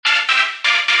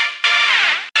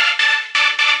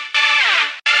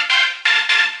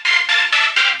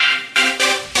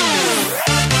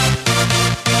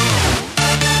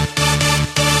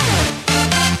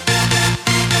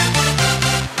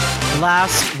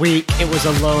week, it was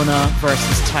Alona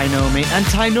versus Tainomi. And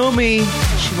Tainomi,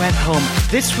 she went home.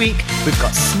 This week, we've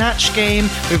got Snatch Game.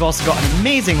 We've also got an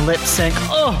amazing lip sync.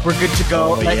 Oh, we're good to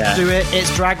go. Let's do it.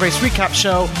 It's Drag Race Recap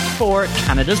Show for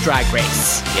Canada's Drag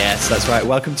Race. Yes, that's right.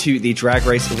 Welcome to the Drag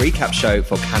Race Recap Show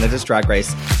for Canada's Drag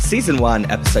Race Season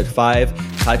 1, Episode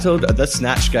 5, titled The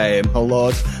Snatch Game. Oh,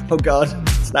 Lord. Oh, God.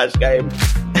 Snatch Game.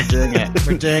 We're doing it.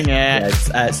 We're doing it.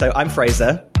 Yes. So I'm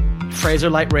Fraser. Fraser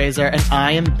Light Razor, and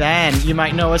I am Ben. You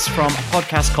might know us from a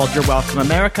podcast called You're Welcome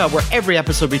America, where every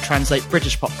episode we translate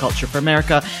British pop culture for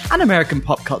America and American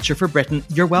pop culture for Britain.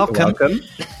 You're welcome.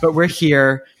 But we're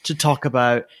here to talk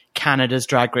about Canada's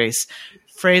Drag Race.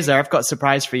 Fraser, I've got a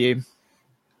surprise for you.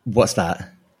 What's that?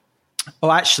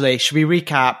 Oh, actually, should we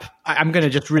recap? I'm going to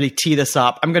just really tee this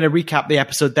up. I'm going to recap the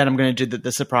episode, then I'm going to do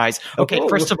the surprise. Okay,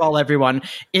 First of all, everyone,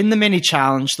 in the mini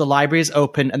challenge, the library is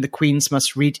open and the queens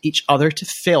must read each other to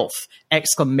filth!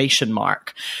 Exclamation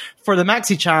mark. For the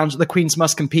maxi challenge, the queens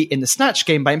must compete in the Snatch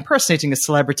Game by impersonating a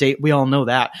celebrity. We all know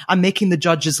that. I'm making the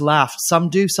judges laugh. Some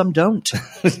do, some don't.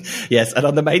 Yes, and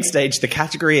on the main stage, the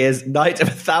category is Night of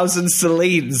 1,000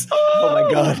 Celines. Oh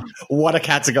my God, what a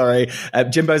category.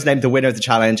 Jimbo's named the winner of the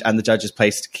challenge, and the judges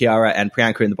placed Kiara and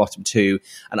Priyanka in the bottom two.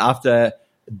 And after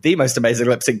the most amazing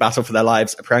lip sync battle for their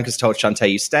lives, Priyanka's told Shantae,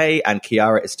 you stay, and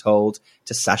Kiara is told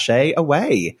to sashay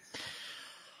away.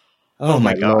 Oh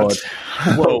my God.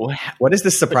 Whoa. What is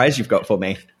this surprise you've got for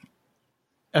me?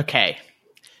 Okay.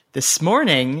 This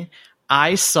morning,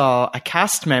 I saw a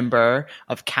cast member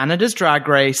of Canada's Drag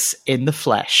Race in the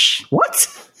flesh.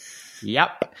 What?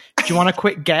 Yep. Do you want a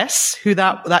quick guess who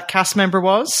that cast member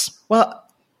was? Well,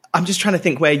 I'm just trying to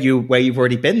think where you've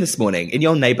already been this morning. In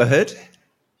your neighborhood?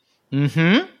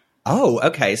 Mm-hmm. Oh,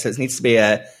 okay. So it needs to be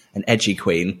an edgy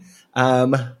queen.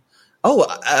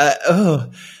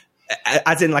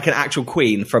 As in like an actual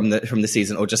queen from the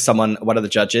season, or just one of the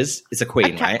judges is a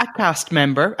queen, right? A cast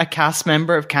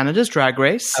member of Canada's Drag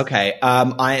Race. Okay.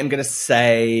 I am going to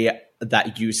say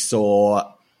that you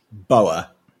saw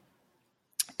Boa.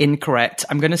 Incorrect.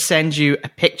 I'm going to send you a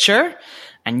picture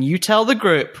and you tell the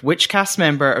group which cast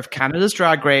member of Canada's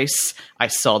Drag Race I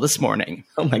saw this morning.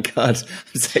 Oh my God.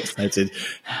 I'm so excited.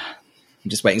 I'm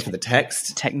just waiting for the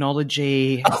text.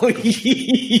 Technology. Oh, you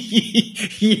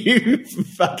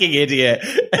fucking idiot.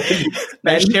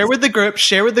 Share with the group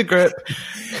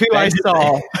who I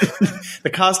saw.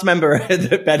 The cast member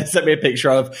that Ben sent me a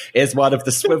picture of is one of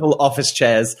the swivel office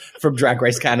chairs from Drag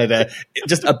Race Canada,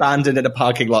 just abandoned in a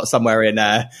parking lot somewhere in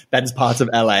Ben's part of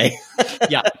LA.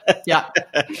 Yeah.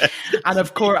 And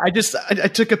of course, I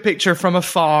took a picture from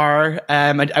afar.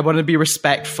 I want to be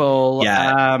respectful.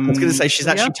 Yeah. I was going to say, she's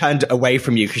actually turned away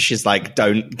from you because she's like,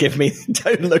 don't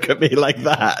look at me like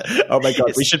that. Oh my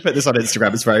God, we should put this on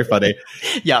Instagram. It's very funny.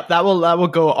 Yeah, that will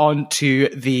go on to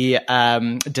the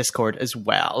Discord as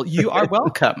well. You are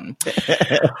welcome.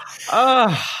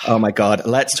 Oh my God,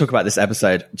 let's talk about this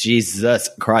episode. Jesus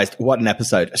Christ, what an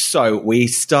episode. So we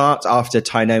start after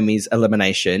Tainomi's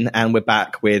elimination, and we're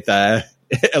back with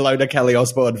Ilona Kelly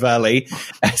Osbourne Verley,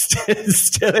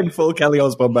 still in full Kelly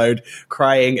Osbourne mode,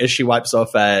 crying as she wipes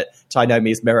off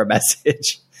Tainomi's mirror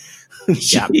message.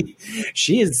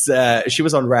 She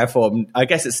was on rare form. I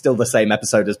guess it's still the same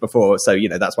episode as before, so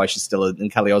that's why she's still in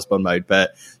Kelly Osbourne mode.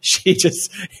 But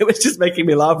it was just making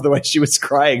me laugh the way she was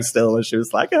crying still, and she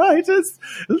was like, "I just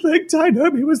think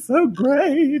Tainomi was so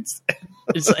great."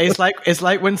 It's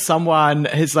like when someone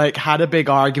has like had a big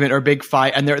argument or a big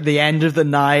fight, and they're at the end of the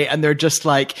night, and they're just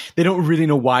like, they don't really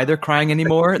know why they're crying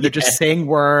anymore. They're just saying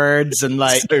words and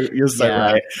like. You're so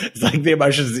right. It's like the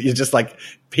emotions, you're just like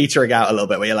petering out a little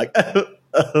bit where you're like,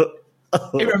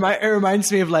 It reminds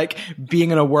me of like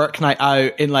being on a work night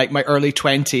out in like my early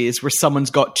 20s where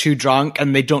someone's got too drunk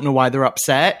and they don't know why they're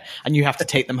upset, and you have to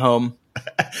take them home.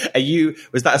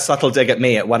 Was that a subtle dig at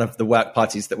me at one of the work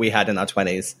parties that we had in our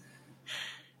 20s?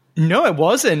 No, it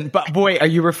wasn't. But boy, are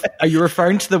you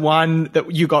referring to the one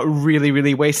that you got really,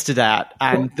 really wasted at,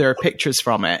 and there are pictures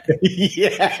from it?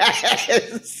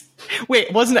 Yes.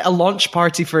 Wait, wasn't it a launch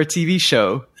party for a TV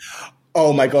show?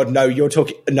 Oh my God, no! You're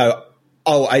talking no.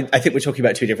 Oh, I think we're talking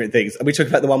about two different things. Are we talking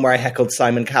about the one where I heckled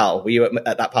Simon Cowell? Were you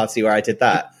at that party where I did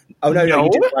that? Oh no, you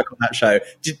didn't work on that show.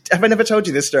 Have I never told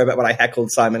you this story about when I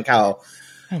heckled Simon Cowell?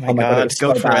 Oh my God,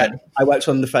 go for it. I worked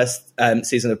on the first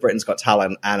season of Britain's Got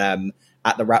Talent, and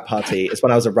at the rap party, it's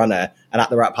when I was a runner, and at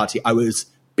the rap party, I was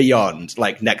beyond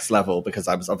like next level because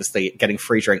I was obviously getting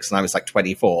free drinks and I was like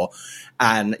 24.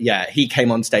 And yeah, he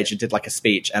came on stage and did like a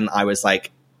speech, and I was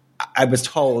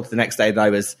told the next day that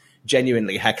I was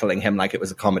genuinely heckling him like it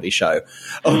was a comedy show.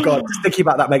 Oh God, just thinking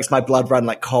about that makes my blood run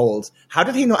like cold. How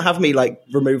did he not have me like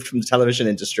removed from the television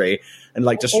industry and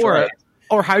like destroyed?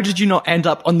 Or how did you not end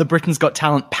up on the Britain's Got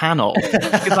Talent panel?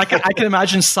 Because I can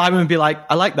imagine Simon would be like,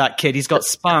 I like that kid. He's got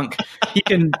spunk.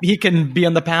 He can be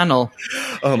on the panel.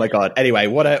 Oh my God. Anyway,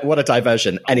 what a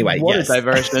diversion. Anyway, what a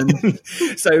diversion.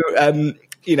 So,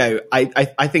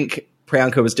 I think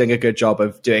Priyanka was doing a good job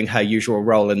of doing her usual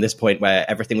role in this point where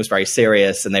everything was very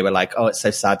serious and they were like, oh, it's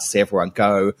so sad to see everyone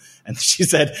go. And she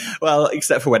said, well,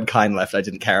 except for when Kine left, I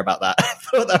didn't care about that. I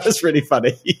thought that was really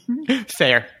funny.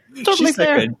 Fair. Totally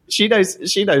fair. So she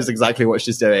knows exactly what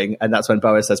she's doing. And that's when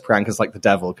Boa says Priyanka's like the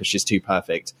devil because she's too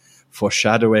perfect.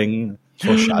 Foreshadowing.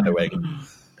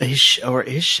 Ish.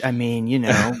 I mean,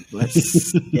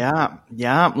 let's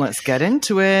let's get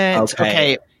into it.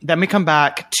 Okay. Then we come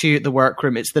back to the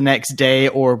workroom. It's the next day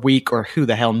or week or who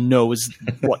the hell knows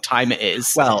what time it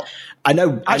is. Well, I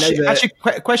know. Actually,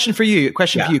 question for you,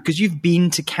 because you've been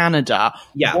to Canada.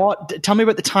 Yeah. Tell me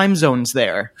about the time zones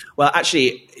there. Well,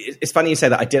 actually, it's funny you say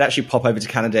that. I did actually pop over to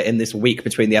Canada in this week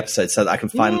between the episodes so that I can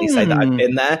finally say that I've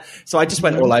been there. So I just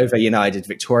went all over. I did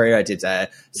Victoria, I did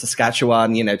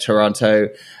Saskatchewan, Toronto,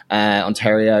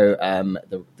 Ontario,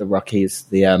 the Rockies,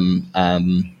 the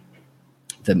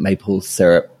maple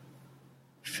syrup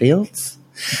fields.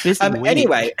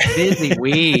 Anyway, busy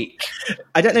week.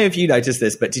 I don't know if you noticed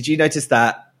this, but did you notice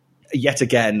that yet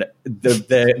again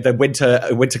the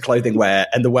winter clothing wear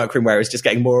and the workroom wear is just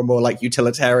getting more and more like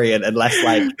utilitarian and less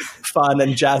like fun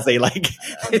and jazzy, like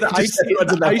the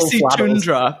icy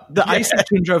tundra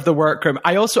of the workroom.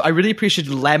 I really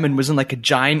appreciated Lemon was in like a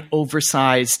giant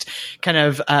oversized kind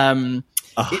of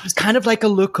it was kind of like a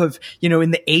look of,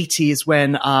 in the 80s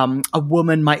when a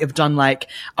woman might have done like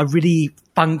a really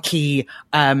funky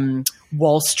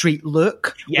Wall Street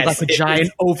look with like a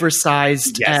giant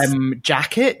oversized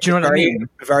jacket. Do you know what I mean?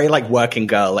 Very like working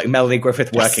girl, like Melanie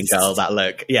Griffith working girl, that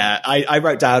look. Yeah, I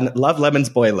wrote down, love Lemon's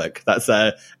boy look. That's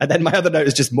and then my other note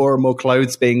is just more and more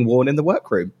clothes being worn in the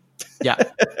workroom. Yeah.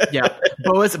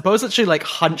 Bo's actually like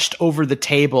hunched over the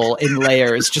table in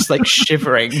layers, just like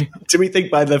shivering. Do we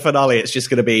think by the finale it's just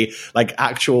going to be like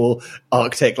actual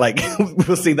Arctic, like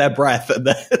we'll see their breath and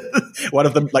one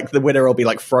of them, like the winner will be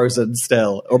like frozen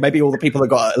still, or maybe all the people that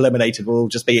got eliminated will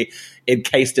just be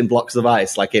encased in blocks of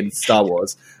ice like in Star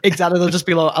Wars. Exactly. There'll just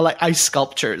be like ice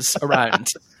sculptures around.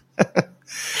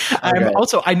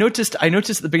 Also, I noticed at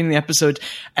the beginning of the episode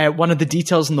one of the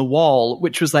details on the wall,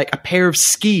 which was like a pair of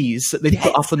skis that they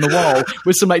put up on the wall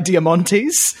with some like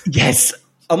diamantes. Yes.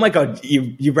 Oh my God,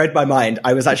 you read my mind.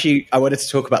 I wanted to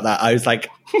talk about that. I was like,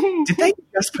 did they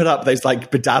just put up those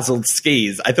like bedazzled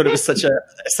skis? I thought it was such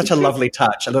a lovely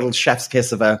touch, a little chef's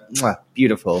kiss of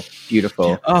beautiful.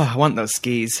 Oh, I want those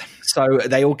skis. So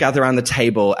they all gather around the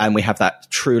table and we have that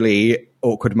truly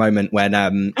awkward moment when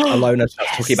Alona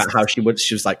starts talking about how she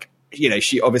was like,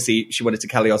 she wanted to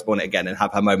Kelly Osbourne it again and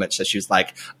have her moment. So she was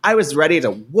like, I was ready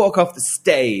to walk off the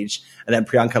stage. And then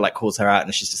Priyanka like calls her out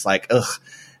and she's just like, ugh,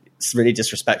 it's really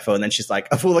disrespectful. And then she's like,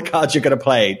 of all the cards you're going to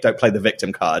play, don't play the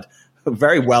victim card. A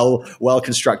very well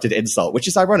constructed insult, which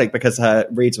is ironic because her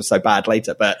reads were so bad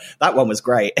later, but that one was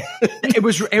great. It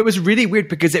was really weird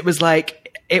because it was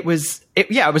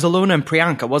Alona and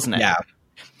Priyanka, wasn't it? Yeah.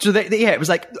 So it was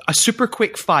like a super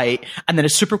quick fight and then a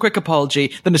super quick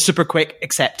apology, then a super quick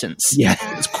acceptance. Yeah.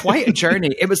 It was quite a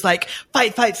journey. It was like,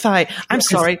 fight. I'm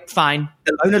sorry, fine.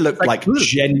 Alona looked like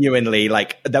genuinely,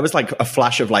 like, there was like a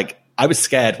flash of like, I was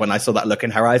scared when I saw that look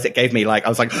in her eyes. It gave me like, I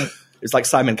was like, it was like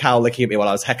Simon Cowell looking at me while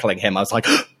I was heckling him. I was like,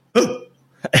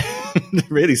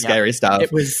 really scary stuff.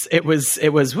 It was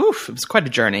woof. It was quite a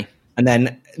journey. And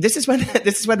then this is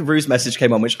when Rue's message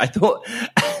came on, which I thought,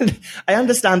 I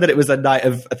understand that it was a night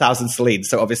of 1,000 Celines.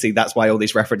 So obviously that's why all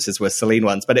these references were Celine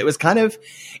ones, but it was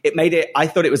I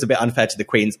thought it was a bit unfair to the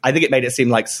queens. I think it made it seem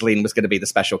like Celine was going to be the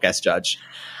special guest judge.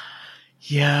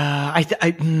 Yeah,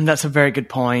 that's a very good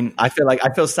point. I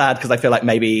feel sad because I feel like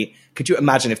maybe, could you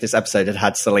imagine if this episode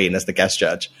had Celine as the guest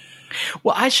judge?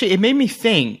 Well, actually, it made me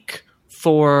think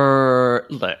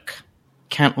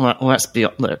let's be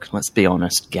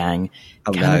honest, gang.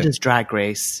 Canada's Drag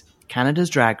Race,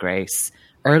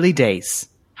 early days,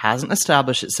 hasn't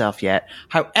established itself yet.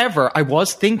 However, I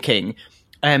was thinking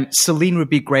Celine would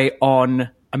be great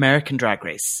on American Drag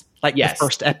Race. The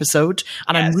first episode.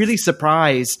 And I'm really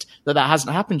surprised that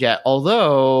hasn't happened yet.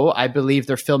 Although I believe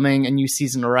they're filming a new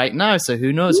season right now. So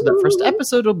who knows who that first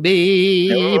episode will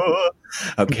be.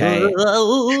 Okay.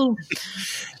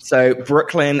 So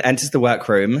Brooklyn enters the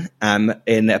workroom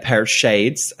in a pair of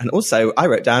shades. And also I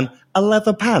wrote down a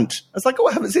leather pant. I was like,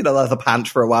 I haven't seen a leather pant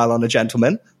for a while on a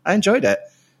gentleman. I enjoyed it.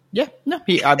 Yeah. No,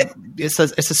 it's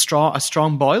a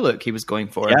strong boy look he was going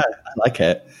for. Yeah, I like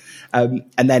it. And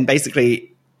then basically,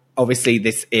 obviously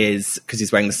this is because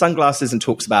he's wearing the sunglasses and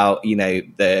talks about,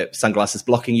 the sunglasses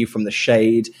blocking you from the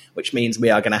shade, which means we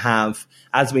are going to have,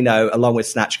 as we know, along with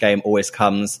Snatch Game always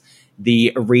comes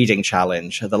the reading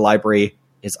challenge. The library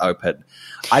is open.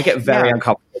 I get very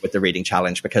uncomfortable with the reading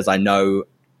challenge because I know,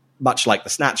 much like the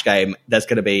Snatch Game, there's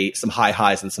going to be some high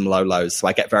highs and some low lows. So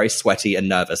I get very sweaty and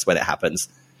nervous when it happens.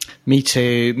 Me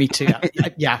too.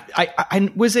 Yeah.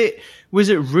 Was it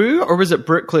Rue or was it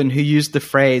Brooklyn who used the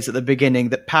phrase at the beginning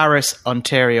that Paris,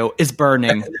 Ontario is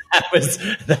burning?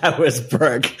 that was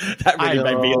Brooke. That really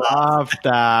made me laugh. I love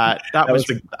that. That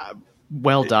was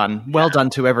well done. Well done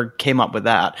to whoever came up with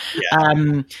that.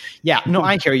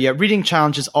 I hear you. Reading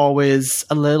challenge is always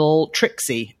a little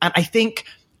tricksy. And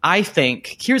I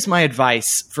think here's my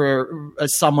advice for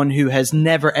someone who has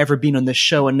never ever been on this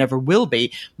show and never will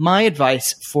be. My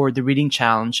advice for the reading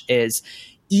challenge is,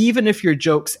 even if your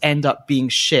jokes end up being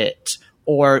shit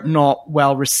or not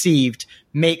well received,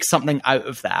 make something out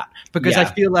of that. Because I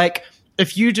feel like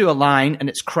if you do a line and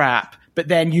it's crap, but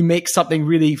then you make something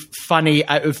really funny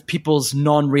out of people's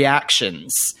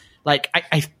non-reactions, like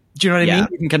do you know what I mean?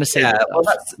 You can kind of say that. Well,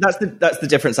 that's the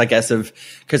difference, I guess, of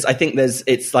because I think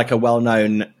it's like a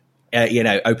well-known,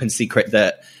 open secret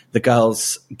that the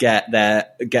girls get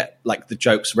like the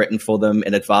jokes written for them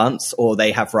in advance, or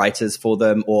they have writers for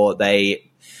them, or they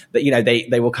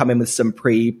will come in with some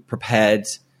pre-prepared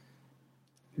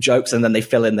jokes and then they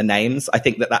fill in the names. I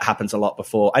think that happens a lot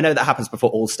before. I know that happens before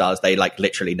All Stars. They like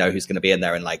literally know who's going to be in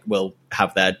there and like will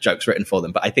have their jokes written for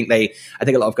them. But I think a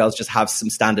lot of girls just have some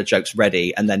standard jokes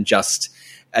ready and then just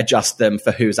adjust them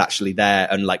for who's actually there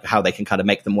and like how they can kind of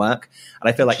make them work. And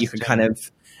I feel like you can kind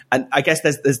of, and I guess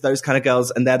there's those kind of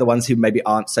girls, and they're the ones who maybe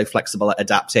aren't so flexible at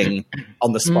adapting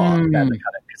on the spot.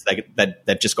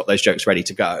 They've just got those jokes ready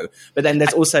to go. But then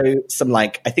there's also some,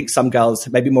 like, I think some girls,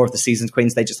 maybe more of the seasoned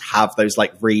queens, they just have those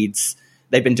like reads.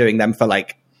 They've been doing them for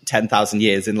like 10,000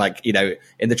 years in like,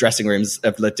 in the dressing rooms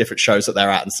of the different shows that they're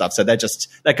at and stuff. So they're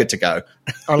good to go.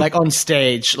 Or like on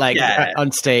stage,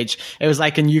 on stage. It was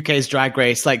like in UK's Drag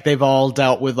Race, like they've all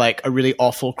dealt with like a really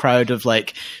awful crowd of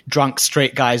like drunk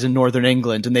straight guys in Northern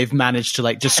England, and they've managed to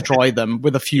like destroy them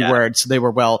with a few words. So they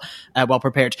were well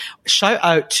prepared. Shout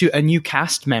out to a new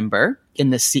cast member in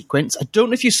this sequence. I don't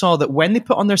know if you saw that when they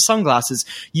put on their sunglasses,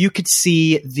 you could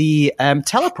see the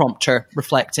teleprompter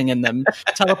reflecting in them.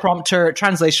 Teleprompter,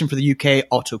 translation for the UK,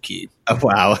 auto cue. Oh,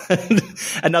 wow.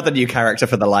 Another new character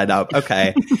for the lineup.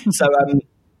 Okay.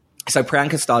 So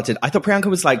Priyanka started. I thought Priyanka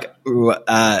was like,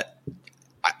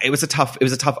 it was a tough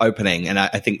opening. And I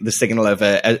think the signal of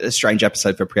a strange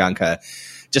episode for Priyanka.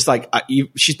 Just like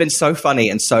she's been so funny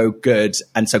and so good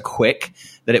and so quick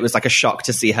that it was like a shock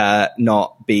to see her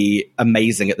not be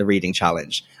amazing at the reading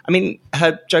challenge. I mean,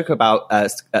 her joke about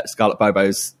Scarlett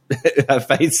Bobo's her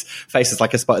face is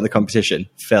like a spot in the competition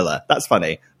filler. That's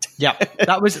funny. Yeah,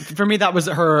 that was for me. That was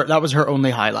her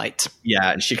only highlight.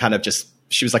 Yeah, and she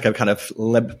was like a kind of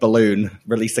limp balloon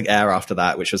releasing air after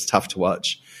that, which was tough to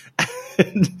watch.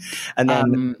 And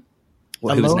then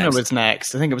Alona was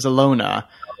next. I think it was Alona.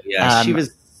 Yeah, she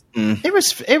was.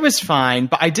 It was fine,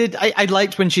 but I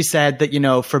liked when she said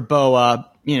that, for Boa,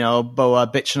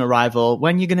 Boa bitching a rival,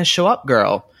 when you going to show up,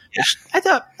 girl? Yeah. I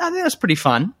think that's pretty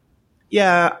fun.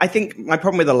 Yeah, I think my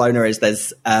problem with Alona is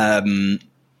there's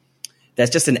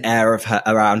just an air of her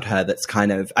around her that's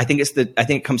kind of, I think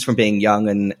it comes from being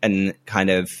young and kind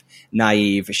of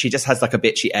naive. She just has like a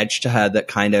bitchy edge to her that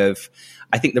kind of,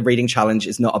 I think the reading challenge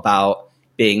is not about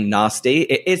being nasty.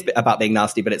 It is about being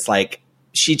nasty, but it's like,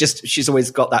 she's always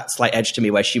got that slight edge to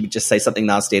me where she would just say something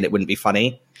nasty and it wouldn't be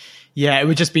funny. Yeah, it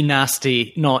would just be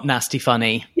nasty, not nasty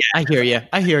funny. Yeah. I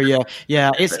hear you.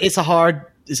 Yeah, it's a hard,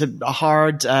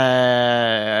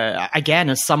 again,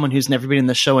 as someone who's never been in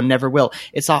the show and never will,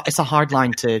 it's a hard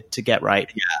line to get right.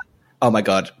 Yeah. Oh my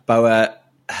God. Boa,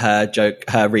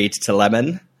 her read to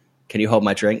Lemon. Can you hold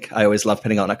my drink? I always love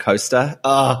putting it on a coaster.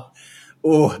 Oh,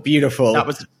 beautiful. That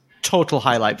was total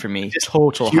highlight for me.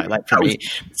 Highlight for me.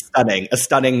 Stunning. A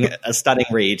stunning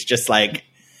read. Just like,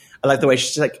 I like the way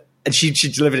she's like, and she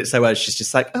delivered it so well. She's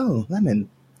just like, oh, Lemon,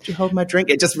 would you hold my drink?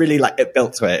 It just really like, it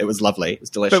built to it. It was lovely. It was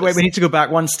delicious. But wait, we need to go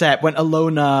back one step. When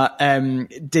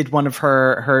Alona did one of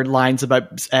her lines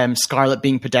about Scarlett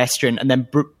being pedestrian, and then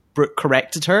Brooke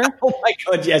corrected her. Oh my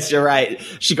God, yes, you're right.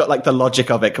 She got like the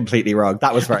logic of it completely wrong.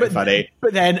 That was very funny.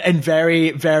 But then, and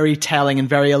very, very telling and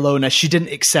very Alona, she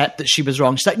didn't accept that she was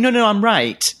wrong. She's like, no, I'm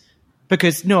right.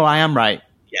 Because, no, I am right.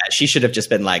 Yeah, she should have just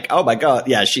been like, oh my God.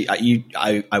 Yeah,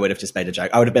 I would have just made a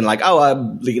joke. I would have been like,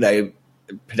 oh,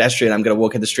 pedestrian, I'm going to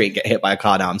walk in the street and get hit by a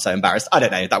car now. I'm so embarrassed. I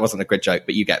don't know. That wasn't a good joke,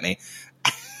 but you get me.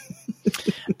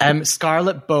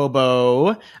 Scarlett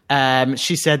Bobo,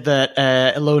 she said that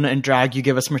Ilona in drag, you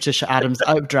give us Morticia Adams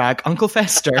out of drag. Uncle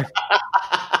Fester.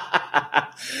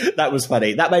 That was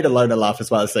funny. That made Ilona laugh as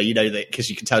well. So, you know, that because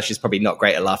you can tell she's probably not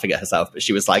great at laughing at herself, but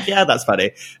she was like, yeah, that's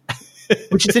funny.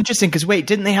 Which is interesting because, wait,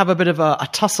 didn't they have a bit of a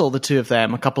tussle, the two of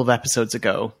them, a couple of episodes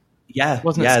ago? Yeah.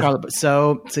 Wasn't it Scarlett? But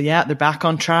so yeah, they're back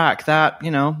on track.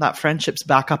 That friendship's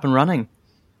back up and running.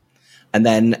 And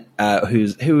then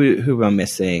who am I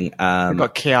missing? We've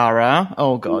got Kiara.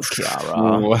 Oh God,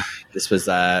 Kiara. This was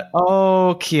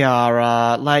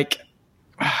Kiara. Like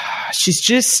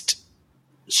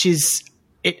she's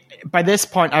by this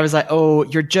point I was like, oh,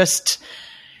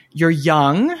 you're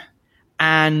young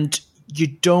and you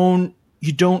don't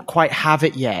quite have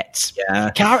it yet. Yeah.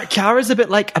 Kiara's a bit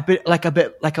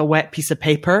like a wet piece of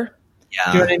paper.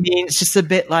 Yeah. You know what I mean? It's just a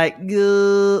bit like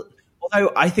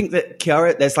Although I think that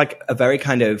Kiara, there's like a very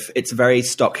it's a very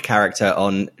stock character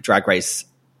on Drag Race,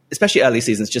 especially early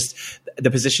seasons, just the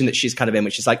position that she's kind of in,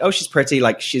 which is like, oh, she's pretty,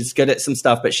 like she's good at some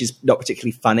stuff, but she's not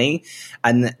particularly funny.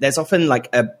 And there's often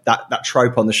like that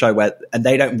trope on the show and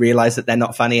they don't realize that they're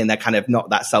not funny and they're kind of not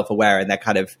that self-aware and they're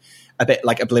kind of a bit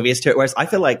like oblivious to it. Whereas I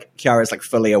feel like Kiara is like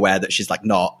fully aware that she's like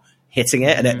not hitting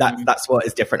it. And that's what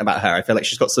is different about her. I feel like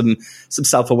she's got some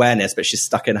self-awareness, but she's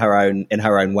stuck in her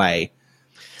own way.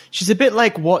 She's a bit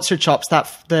like What's Her Chops,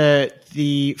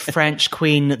 the French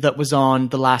queen that was on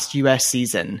the last US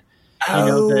season.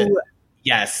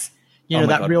 Yes.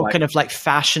 That real kind of like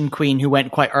fashion queen who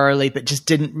went quite early, but just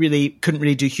couldn't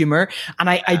really do humor. And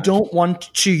I don't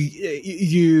want to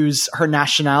use her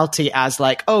nationality as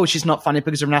like, oh, she's not funny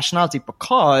because of her nationality,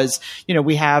 because,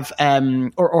 we have,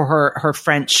 or her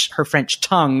French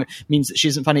tongue means that she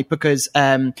isn't funny because,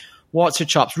 What's Her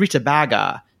Chops, Rita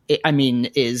Baga,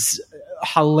 is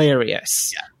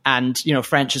hilarious. Yeah. And,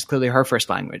 French is clearly her first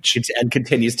language. And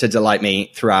continues to delight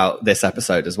me throughout this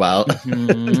episode as well.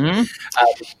 Mm-hmm.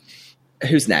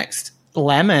 Who's next?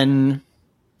 Lemon.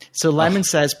 So Lemon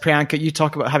says, Priyanka, you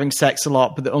talk about having sex a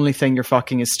lot, but the only thing you're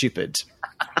fucking is stupid.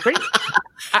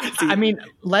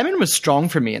 Lemon was strong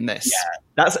for me in this. Yeah,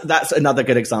 that's another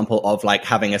good example of like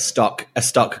having a stock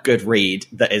good read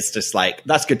that is just like,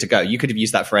 that's good to go. You could have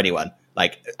used that for anyone.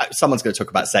 Like someone's going to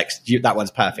talk about sex. That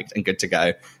one's perfect and good to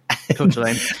go.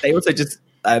 Totally. They also just,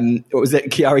 what was it?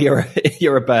 Kiara,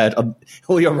 you're a bird.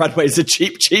 All your runways are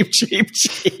cheap, cheap, cheap,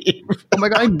 cheap. Oh my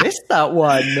God, I missed that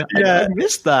one. Yeah. I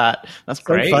missed that. That's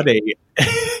great. So funny.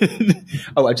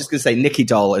 Oh, I'm just going to say Nikki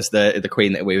Doll is the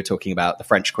queen that we were talking about, the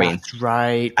French queen. That's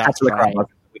right. That's right.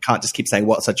 We can't just keep saying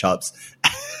What's Her Chops.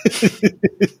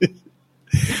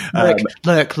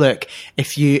 Look.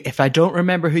 If I don't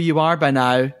remember who you are by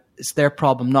now, it's their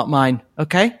problem, not mine.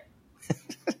 Okay.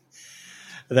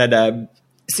 Then,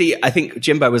 I think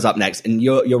Jimbo was up next, and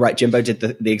you're right. Jimbo did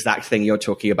the exact thing you're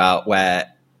talking about,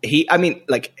 where his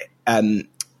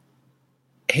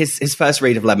first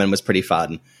read of Lemon was pretty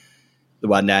fun. The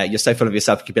one, you're so full of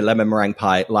yourself, you could be lemon meringue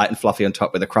pie, light and fluffy on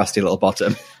top with a crusty little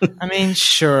bottom.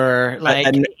 Sure.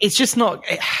 It's just not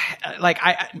like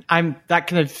I'm that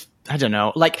kind of, I don't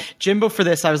know, like Jimbo for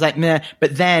this, I was like, meh.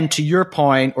 But then to your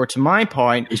point, or to my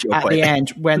point, the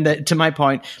end, to my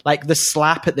point, like the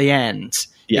slap at the end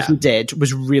that he did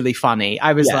was really funny.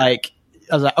 I was like,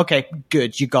 okay,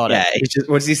 good, you got it.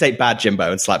 What does he say? Bad Jimbo,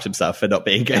 and slapped himself for not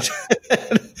being good.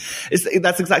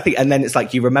 That's exactly. And then it's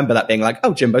like you remember that being like,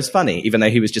 oh, Jimbo's funny, even though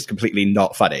he was just completely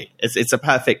not funny. It's a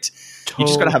perfect. Totally. You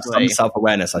just got to have some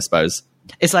self-awareness, I suppose.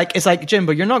 It's like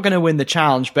Jimbo, you're not going to win the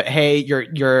challenge, but hey,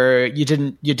 you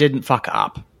didn't fuck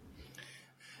up.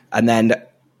 And then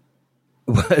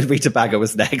Rita Baga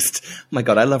was next. Oh my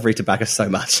God, I love Rita Baga so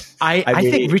much. I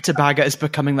think Rita Baga is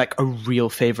becoming like a real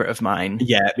favorite of mine.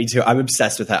 Yeah, me too. I'm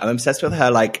obsessed with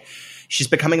her. Like, she's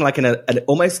becoming like an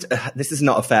almost, this is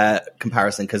not a fair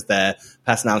comparison because their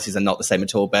personalities are not the same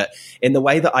at all, but in the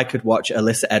way that I could watch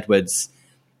Alyssa Edwards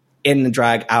in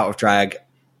drag, out of drag,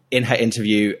 in her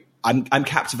interview, I'm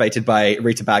captivated by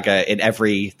Rita Baga in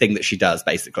everything that she does,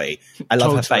 basically. I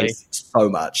love her face so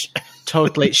much.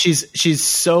 Totally. She's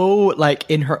so like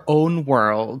in her own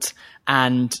world,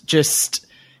 and just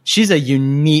she's a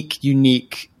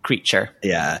unique creature.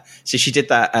 Yeah. So she did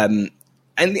that. And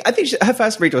I think her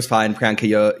first read was fine. Priyanka,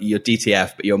 you're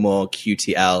DTF, but you're more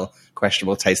QTL,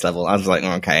 questionable taste level. I was like,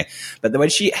 oh, okay. But then when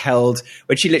she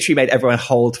literally made everyone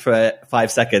hold for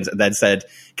 5 seconds and then said,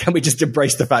 can we just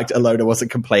embrace the fact Ilona wasn't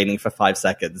complaining for 5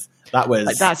 seconds? That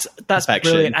was that's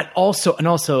perfection. Brilliant. And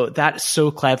also that's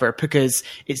so clever because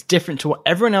it's different to what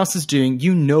everyone else is doing.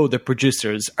 The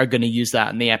producers are going to use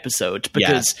that in the episode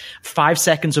because 5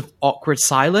 seconds of awkward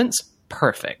silence,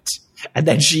 perfect. And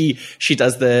then she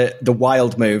does the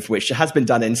wild move, which has been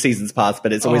done in seasons past,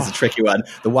 but it's always a tricky one.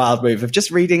 The wild move of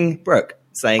just reading Brooke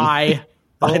saying,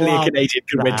 finally a Canadian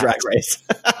can win Drag Race.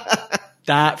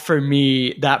 That for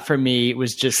me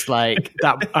was just like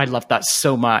that. I love that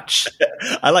so much.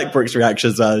 I like Brooke's reaction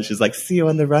as well. She's like, "See you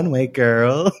on the runway,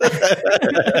 girl."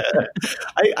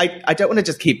 I don't want to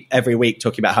just keep every week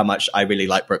talking about how much I really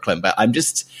like Brooklyn, but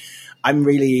actually, do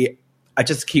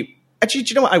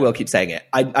you know what? I will keep saying it.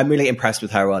 I'm really impressed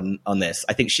with her on this.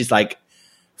 I think she's like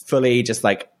fully just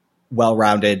like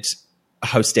well-rounded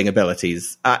hosting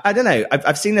abilities. I don't know.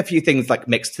 I've seen a few things, like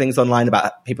mixed things online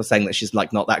about people saying that she's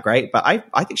like not that great, but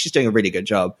I think she's doing a really good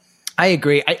job. I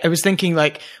agree. I was thinking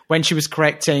like when she was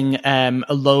correcting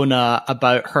Ilona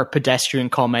about her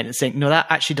pedestrian comment and saying, no, that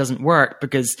actually doesn't work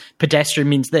because pedestrian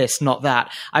means this, not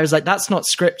that. I was like, that's not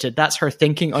scripted. That's her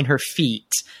thinking on her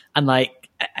feet and like,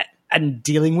 and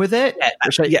dealing with it.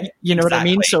 You know what I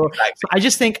mean? So I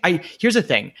just think here's the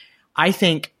thing. I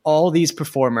think all these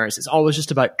performers, it's always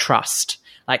just about trust.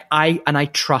 Like I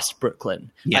trust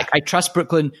Brooklyn. Yeah. Like I trust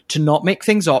Brooklyn to not make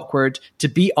things awkward, to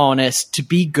be honest, to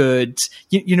be good.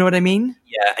 You know what I mean?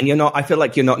 Yeah. And I feel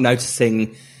like you're not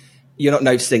noticing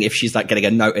if she's like getting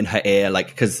a note in her ear,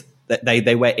 like, cause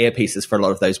they wear earpieces for a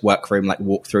lot of those workroom like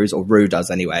walkthroughs, or Rue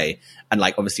does anyway. And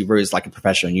like, obviously Rue is like a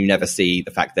professional and you never see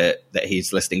the fact that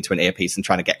he's listening to an earpiece and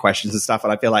trying to get questions and stuff.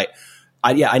 And I feel like,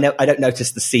 I don't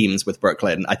notice the seams with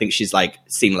Brooklyn. I think she's like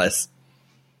seamless.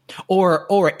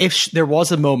 Or if there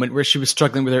was a moment where she was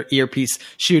struggling with her earpiece,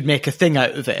 she would make a thing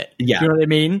out of it. Yeah. You know what I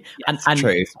mean? Yes, and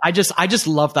true. I just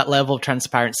love that level of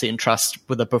transparency and trust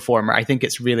with a performer. I think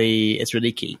it's really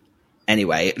key.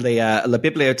 Anyway, La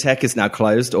Bibliothèque is now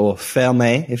closed, or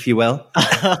fermée, if you will.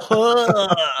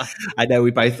 I know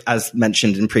we both, as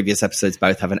mentioned in previous episodes,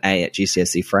 both have an A at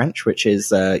GCSE French, which is,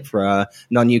 for our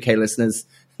non-UK listeners,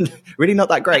 really not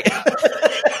that great.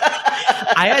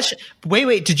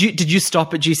 Wait, did you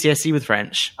stop at GCSE with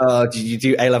French? Did you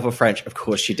do A-level French? Of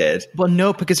course you did. Well,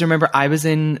 no, because remember, I was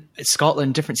in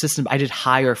Scotland, different system. I did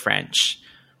higher French,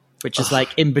 which is like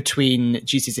in between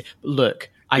GCSE. Look,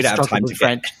 I struggled with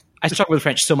French. I struggled with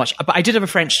French so much, but I did have a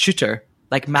French tutor,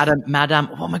 like Madame.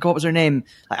 Oh my God, what was her name?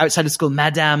 Like outside of school,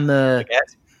 Madame.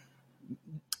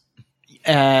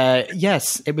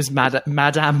 Yes, it was Madame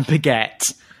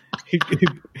Baguette,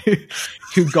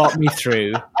 who got me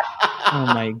through. Oh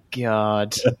my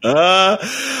God.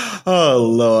 Oh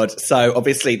Lord. So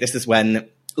obviously this is when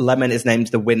Lemon is named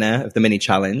the winner of the mini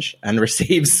challenge and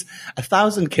receives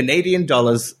 $1,000 Canadian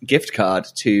gift card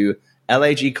to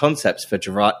LAG Concepts for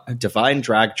Divine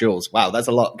Drag Jewels. Wow, there's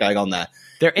a lot going on there.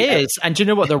 There is. And do you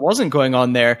know what there wasn't going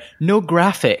on there? No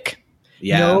graphic.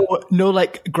 Yeah. No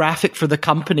like graphic for the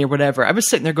company or whatever. I was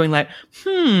sitting there going like,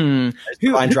 who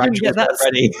didn't get that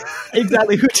ready?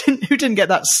 Exactly. Who didn't get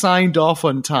that signed off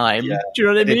on time? Yeah. Do you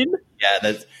know what I mean? Yeah,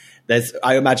 there's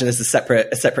I imagine there's a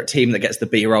separate team that gets the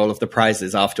B-roll of the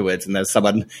prizes afterwards, and there's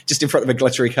someone just in front of a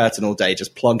glittery curtain all day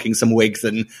just plonking some wigs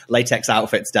and latex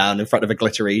outfits down in front of a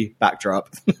glittery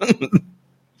backdrop.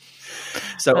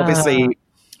 So obviously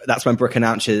that's when Brooke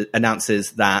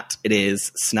announces that it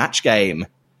is Snatch Game.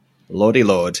 Lordy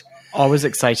Lord. Always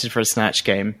excited for a Snatch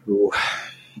Game. Ooh.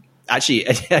 Actually,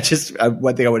 just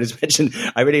one thing I wanted to mention,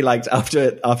 I really liked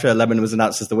after Lemon was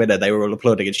announced as the winner, they were all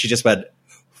applauding and she just went,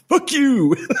 "Fuck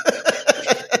you."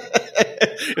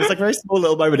 It was like a very small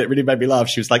little moment. It really made me laugh.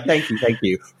 She was like, thank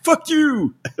you. Fuck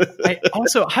you.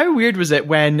 Also, how weird was it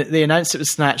when they announced it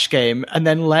was Snatch Game and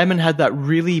then Lemon had that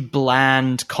really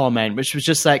bland comment, which was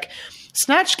just like,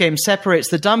 Snatch Game separates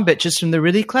the dumb bitches from the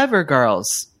really clever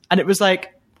girls. And it was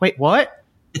like, wait, what?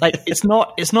 Like, it's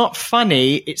not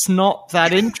funny. It's not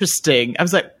that interesting. I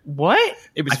was like, what?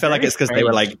 I feel like it's because they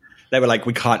were like,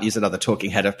 we can't use another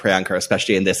talking head of Priyanka,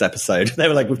 especially in this episode. They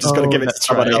were like, we've just got to give it to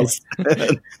someone else.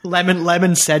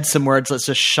 Lemon said some words. Let's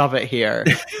just shove it here.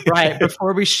 Right.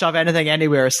 Before we shove anything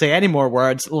anywhere or say any more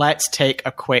words, let's take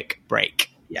a quick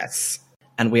break. Yes.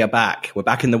 And we are back. We're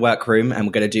back in the workroom, and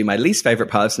we're going to do my least favorite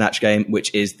part of Snatch Game,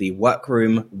 which is the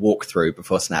workroom walkthrough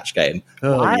before Snatch Game.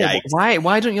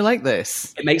 Why don't you like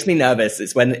this? It makes me nervous.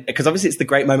 It's because obviously it's the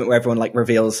great moment where everyone like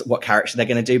reveals what character they're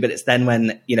going to do, but it's then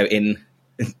when, in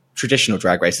traditional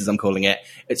drag races, I'm calling it,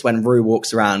 it's when Rue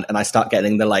walks around and I start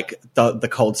getting the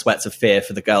cold sweats of fear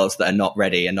for the girls that are not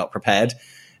ready and not prepared.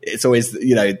 It's always,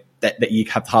 that you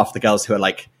have half the girls who are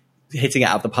like hitting it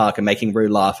out of the park and making Rue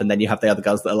laugh, and then you have the other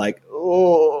girls that are like,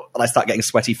 oh, and I start getting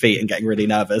sweaty feet and getting really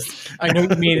nervous. I know what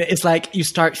you mean. It's like you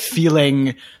start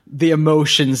feeling the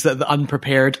emotions that the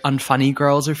unprepared, unfunny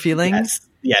girls are feeling.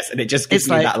 Yes, and it just gives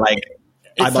me that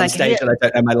I'm on stage and I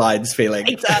don't know my lines feeling.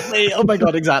 Exactly. Oh my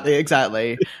God,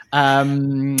 exactly.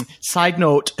 Side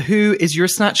note, who is your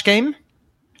Snatch game?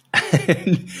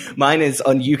 Mine is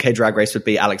on UK Drag Race would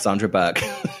be Alexandra Burke.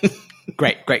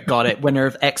 Great, got it. Winner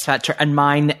of X Factor. And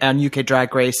mine on UK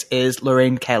Drag Race is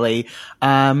Lorraine Kelly,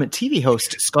 TV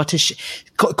host,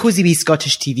 Cozy Wee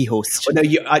Scottish TV host. Well, no,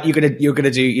 you're gonna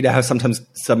do. You know how sometimes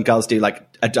some girls do like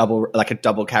a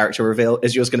double character reveal.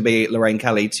 Is yours going to be Lorraine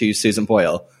Kelly to Susan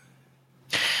Boyle?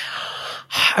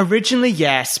 Originally,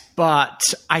 yes, but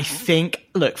I think,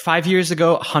 look, 5 years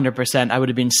ago, 100%, I would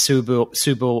have been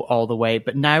Subo all the way.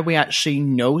 But now we actually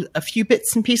know a few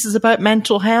bits and pieces about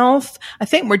mental health. I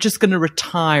think we're just going to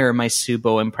retire my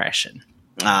Subo impression.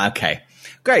 Okay.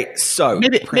 Great. So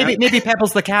maybe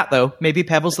Pebbles the cat, though. Maybe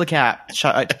Pebbles the cat.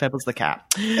 Shout out to Pebbles the cat.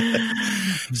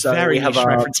 So very niche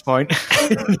reference point.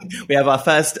 We have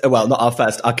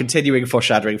our continuing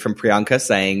foreshadowing from Priyanka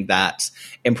saying that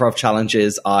improv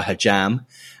challenges are her jam,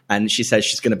 and she says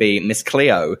she's going to be Miss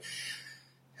Cleo.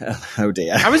 Oh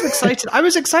dear. I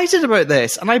was excited about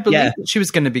this, and I believed that she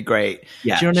was going to be great.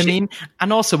 Yeah, do you know what I mean?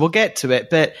 And also, we'll get to it,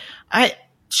 but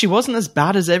she wasn't as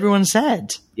bad as everyone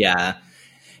said. Yeah.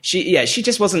 She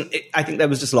just wasn't. I think there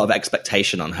was just a lot of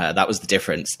expectation on her. That was the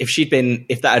difference.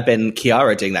 If that had been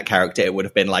Kiara doing that character, it would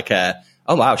have been like oh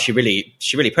wow, she really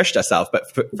pushed herself.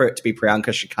 But for it to be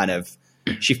Priyanka,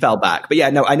 she fell back. But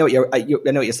yeah, no, I know what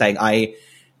you're saying.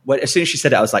 As soon as she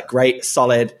said it, I was like, great,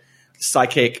 solid,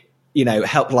 psychic,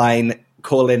 helpline,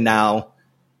 call in now,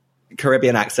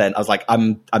 Caribbean accent. I was like,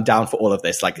 I'm down for all of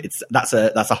this. Like that's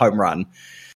a home run.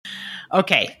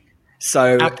 Okay,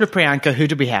 so after Priyanka, who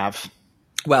do we have?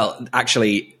 Well,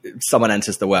 actually, someone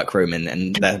enters the workroom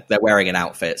and they're wearing an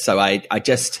outfit. So I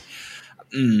don't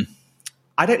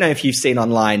know if you've seen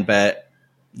online, but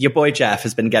your boy Jeff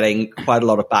has been getting quite a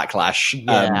lot of backlash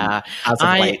as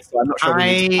of late. So I'm not sure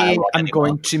I'm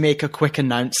going to make a quick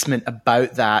announcement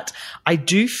about that. I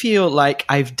do feel like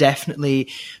I've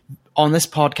definitely, on this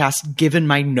podcast, given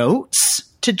my notes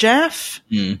to Jeff,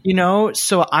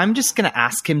 so I'm just going to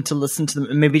ask him to listen to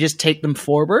them and maybe just take them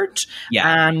forward,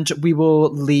 and we will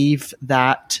leave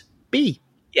that be.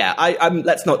 Yeah,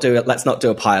 let's not do it. Let's not do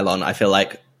a pile on. I feel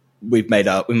like we made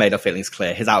our feelings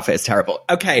clear. His outfit is terrible.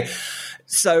 Okay,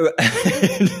 so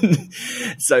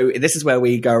so this is where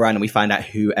we go around and we find out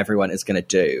who everyone is going to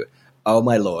do. Oh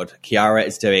my Lord, Kiara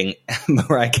is doing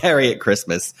Mariah Carey at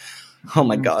Christmas. Oh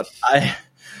my God,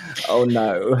 oh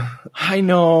no. I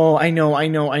know.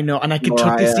 And I could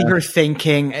totally see her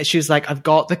thinking, she was like, I've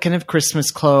got the kind of Christmas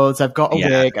clothes, I've got a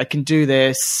wig, I can do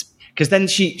this. Because then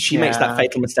she makes that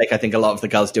fatal mistake I think a lot of the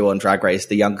girls do on Drag Race,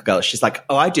 the younger girls. She's like,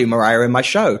 oh, I do Mariah in my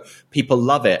show. People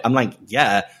love it. I'm like,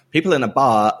 yeah, people in a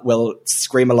bar will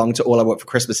scream along to All I Want for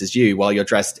Christmas Is You while you're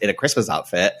dressed in a Christmas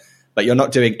outfit, but you're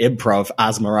not doing improv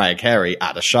as Mariah Carey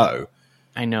at a show.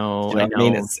 I know. Do you know what I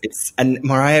mean? And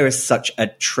Mariah is such a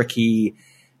tricky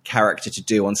character to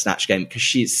do on Snatch Game because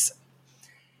she's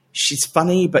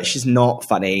funny, but she's not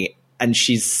funny, and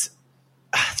she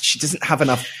doesn't have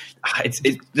enough.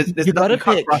 There's got to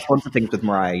pick onto things with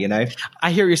Mariah,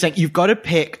 I hear what you're saying. You've got to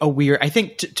pick a weird. I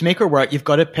think to make her work, you've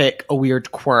got to pick a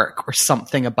weird quirk or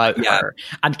something about her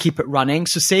and keep it running.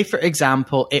 So, say for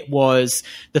example, it was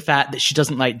the fact that she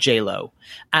doesn't like J-Lo,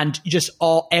 and just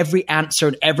every answer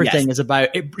and everything is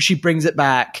about it. She brings it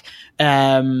back.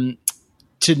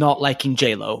 To not liking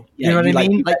J-Lo. You know what I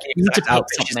mean? Like, you need to pick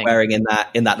something. She's wearing in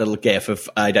that little gif of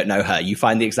I don't know her. You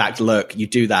find the exact look, you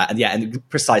do that, and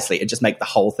precisely, and just make the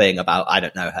whole thing about I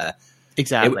don't know her.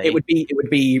 Exactly. It would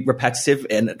be repetitive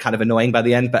and kind of annoying by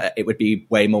the end, but it would be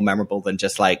way more memorable than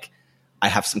just like I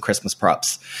have some Christmas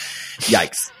props.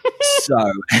 Yikes. So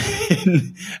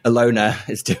Alona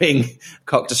is doing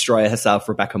Cock Destroyer herself,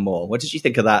 Rebecca Moore. What did you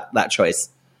think of that choice?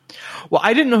 Well,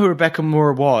 I didn't know who Rebecca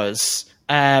Moore was.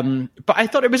 But I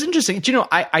thought it was interesting. Do you know,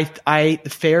 I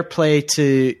fair play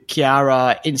to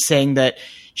Kiara in saying that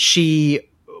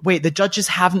the judges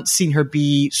haven't seen her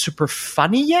be super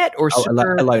funny yet, or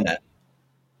super Alona.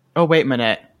 Oh, wait a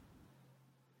minute.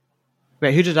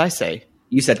 Wait, who did I say?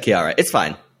 You said Kiara. It's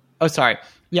fine. Oh, sorry.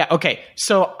 Yeah, okay.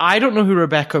 So I don't know who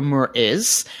Rebecca Moore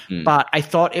is, but I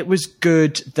thought it was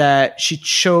good that she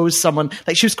chose someone,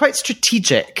 like she was quite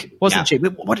strategic, wasn't she?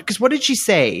 Because what did she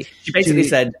say? She basically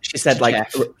said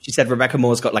Rebecca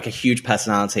Moore's got like a huge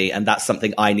personality, and that's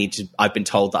something I've been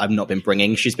told that I've not been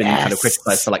bringing. She's been kind of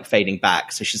criticized for like fading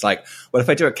back. So she's like, well, if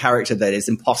I do a character that is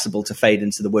impossible to fade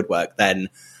into the woodwork, then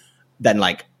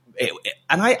like,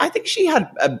 and I think she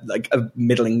had a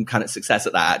middling kind of success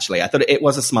at that, actually. I thought it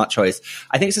was a smart choice.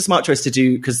 I think it's a smart choice to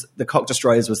do because the Cock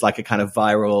Destroyers was like a kind of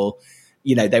viral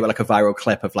you know, they were like a viral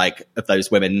clip of those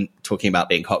women talking about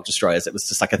being cock destroyers. It was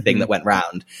just like a thing that went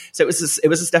round. So it was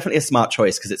just definitely a smart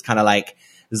choice because it's kind of like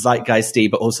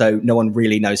zeitgeisty, but also no one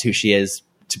really knows who she is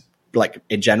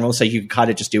in general. So you can kind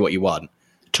of just do what you want.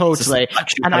 Totally.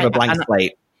 And I have a blank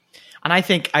slate. And I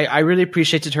think I really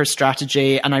appreciated her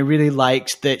strategy, and I really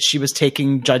liked that she was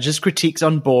taking judges' critiques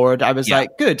on board. I was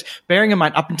like, good. Bearing in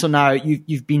mind, up until now,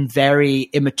 you've been very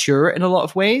immature in a lot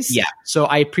of ways. Yeah. So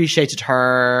I appreciated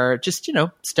her just, you know,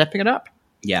 stepping it up.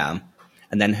 Yeah.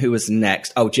 And then who was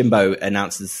next? Oh, Jimbo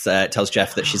tells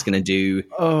Jeff that she's going to do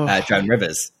Joan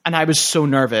Rivers. And I was so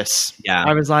nervous. Yeah.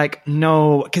 I was like,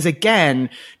 no. Because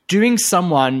again, doing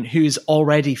someone who's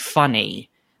already funny,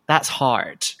 that's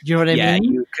hard. You know what I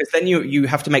mean? Because then you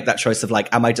have to make that choice of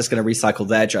like, am I just going to recycle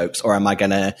their jokes, or am I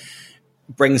going to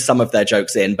bring some of their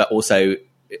jokes in, but also,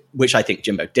 which I think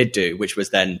Jimbo did do, which was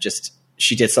then just,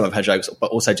 she did some of her jokes,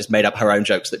 but also just made up her own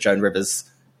jokes that Joan Rivers,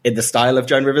 in the style of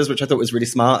Joan Rivers, which I thought was really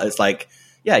smart. It's like,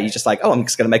 yeah, you just like, oh, I'm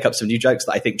just going to make up some new jokes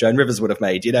that I think Joan Rivers would have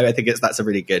made. You know, I think that's a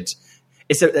really good,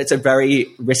 it's a very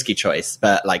risky choice,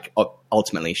 but like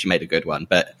ultimately she made a good one.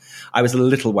 But I was a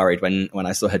little worried when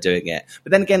I saw her doing it.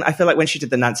 But then again, I feel like when she did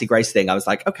the Nancy Grace thing, I was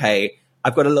like, okay,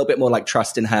 I've got a little bit more like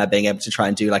trust in her being able to try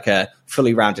and do like a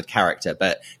fully rounded character.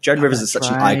 But Joan Rivers is such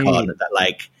an icon that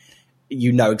like,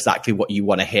 you know exactly what you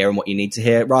want to hear and what you need to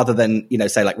hear, rather than, you know,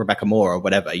 say like Rebecca Moore or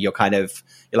whatever. You're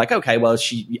like, okay, well,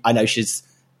 I know she's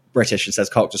British and says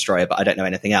cock destroyer, but I don't know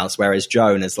anything else. Whereas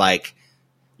Joan is like,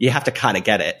 you have to kind of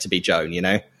get it to be Joan, you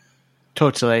know?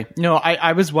 Totally. No,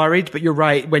 I was worried, but you're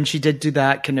right. When she did do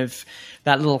that kind of,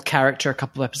 that little character a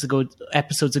couple of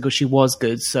episodes ago, she was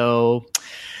good. So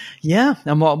yeah,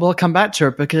 and we'll come back to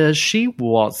her because she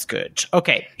was good.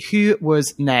 Okay, who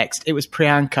was next? It was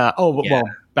Priyanka. Well,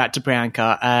 back to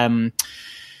Priyanka.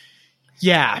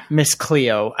 Yeah, Miss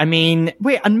Cleo. I mean,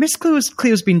 wait, and Miss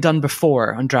Cleo's been done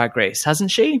before on Drag Race,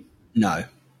 hasn't she? No.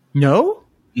 No?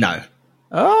 No.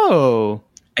 Oh.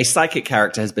 A psychic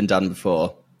character has been done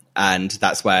before, and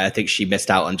that's where I think she missed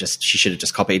out on she should have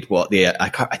just copied what I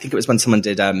think it was when someone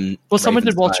did someone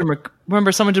did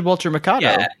remember someone did Walter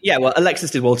Mercado. Yeah, well,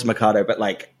 Alexis did Walter Mercado, but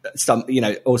like some, you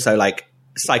know, also like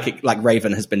psychic, like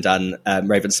Raven has been done,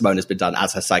 Raven Simone has been done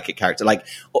as her psychic character. Like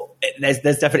there's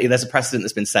definitely a precedent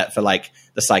that's been set for like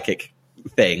the psychic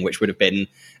thing, which would have been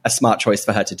a smart choice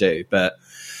for her to do, but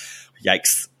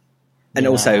yikes. And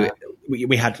also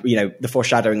we had, you know, the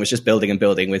foreshadowing was just building and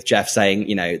building with Jeff saying,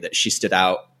 you know, that she stood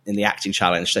out in the acting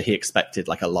challenge, so he expected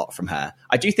like a lot from her.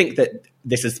 I do think that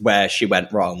this is where she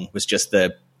went wrong, was just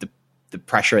the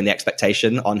pressure and the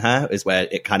expectation on her is where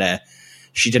it kind of,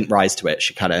 she didn't rise to it.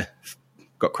 She kind of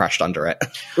got crashed under it.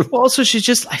 Well, also she's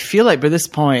just, I feel like by this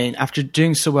point, after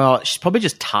doing so well, she's probably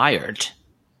just tired.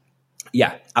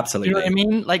 Yeah, absolutely. You know what I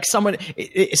mean? Like someone,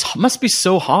 it must be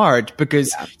so hard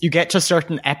because you get to a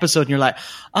certain episode and you're like,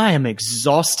 I am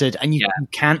exhausted, and you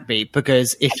can't be,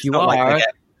 because if you are,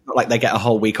 not like they get a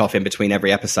whole week off in between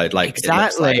every episode. Like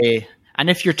exactly. Like. And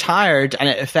if you're tired and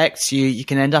it affects you, you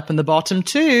can end up in the bottom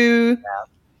too. Yeah,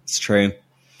 it's true.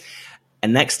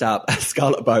 And next up,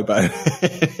 Scarlett Bobo.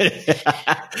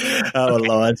 Oh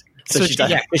Lord. So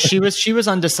she was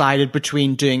undecided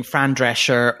between doing Fran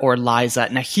Drescher or Liza.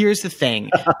 Now here's the thing.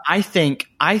 I think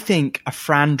a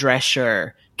Fran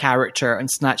Drescher character in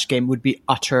Snatch Game would be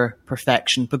utter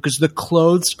perfection, because the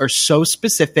clothes are so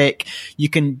specific. You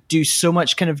can do so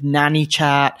much kind of nanny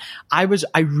chat. I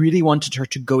really wanted her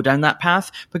to go down that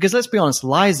path, because let's be honest,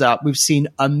 Liza, we've seen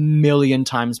a million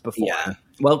times before. Yeah.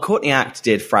 Well, Courtney Act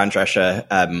did Fran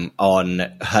Drescher on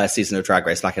her season of Drag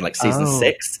Race back in like season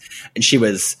 6, and she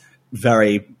was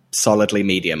very solidly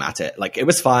medium at it. Like it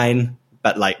was fine,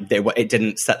 but like it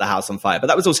didn't set the house on fire. But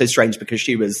that was also strange because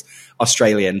she was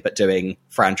Australian but doing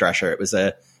Fran Drescher. It was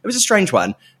a strange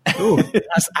one. Ooh,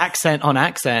 that's accent on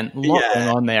accent. Lot going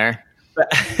on there.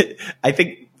 But I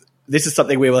think this is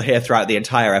something we will hear throughout the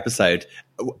entire episode.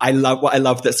 I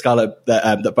love that Scarlett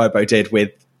that Bobo did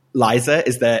with Liza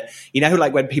is that, you know,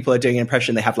 like when people are doing an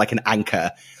impression, they have like an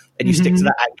anchor and you stick to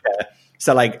that anchor.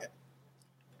 So like,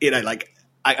 you know, like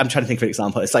I'm trying to think of an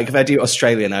example. It's like if I do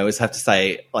Australian, I always have to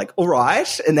say like, all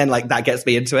right. And then like that gets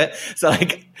me into it. So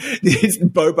like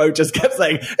Bobo just kept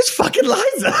saying, it's fucking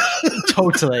Liza.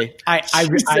 Totally. I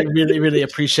really, really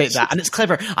appreciate that. And it's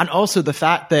clever. And also the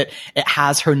fact that it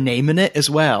has her name in it as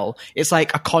well. It's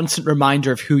like a constant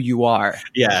reminder of who you are.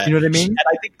 Yeah. You know what I mean?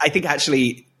 And I think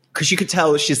actually, because you could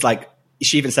tell she's like,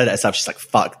 she even said it herself. She's like,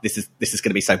 fuck, this is going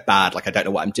to be so bad. Like, I don't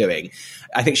know what I'm doing.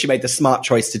 I think she made the smart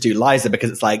choice to do Liza, because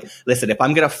it's like, listen, if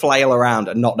I'm going to flail around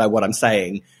and not know what I'm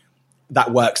saying,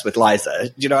 that works with Liza.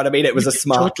 Do you know what I mean? It was a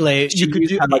smart, totally. You could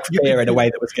do like fear in a way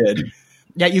that was good.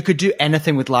 Yeah, you could do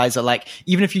anything with Liza. Like,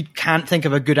 even if you can't think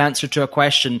of a good answer to a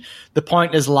question, the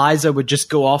point is Liza would just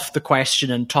go off the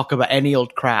question and talk about any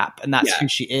old crap, and that's who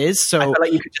she is. So I feel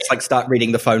like you could just like start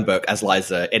reading the phone book as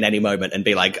Liza in any moment and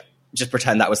be like, just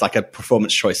pretend that was like a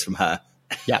performance choice from her.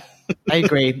 Yeah, I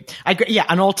agree. Yeah,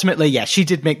 and ultimately, yeah, she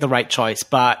did make the right choice,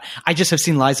 but I just have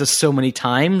seen Liza so many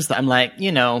times that I'm like,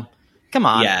 come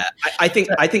on. Yeah, I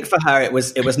think for her it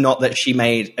was not that she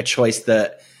made a choice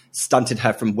that stunted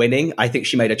her from winning. I think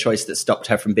she made a choice that stopped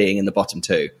her from being in the bottom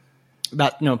two.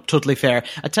 Totally fair.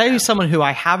 I tell you, someone who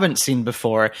I haven't seen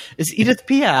before is Edith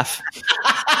Piaf.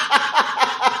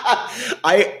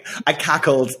 I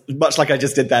cackled, much like I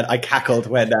just did then. I cackled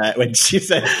when she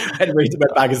said, when Rita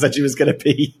went back and said she was going to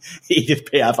be Edith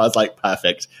Piaf. I was like,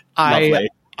 perfect. Lovely.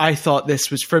 I thought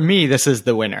this was, for me, this is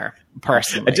the winner,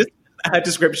 personally. Her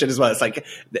description as well. It's like,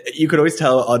 you could always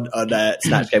tell on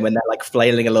Snatch Game when they're like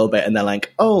flailing a little bit and they're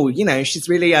like, oh, she's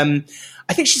really, I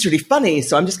think she's really funny.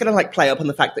 So I'm just going to like play up on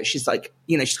the fact that she's like,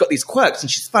 she's got these quirks and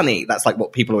she's funny. That's like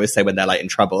what people always say when they're like in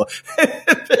trouble.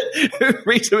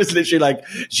 Rita was literally like,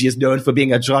 she is known for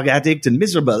being a drug addict and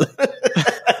miserable.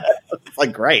 It's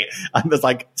like, great. I was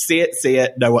like, see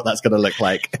it, know what that's going to look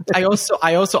like. I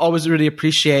also always really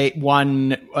appreciate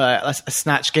a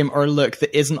Snatch Game or look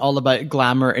that isn't all about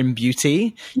glamour and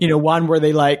beauty. One where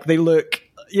they look,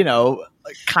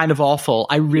 kind of awful.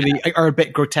 Or a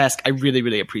bit grotesque. I really,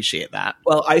 really appreciate that.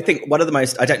 Well, I think one of the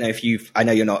most, I don't know if I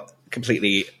know you're not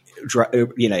completely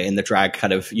in the drag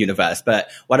kind of universe, but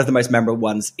one of the most memorable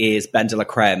ones is Ben de la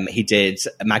Creme. He did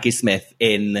Maggie Smith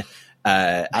in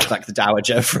as like the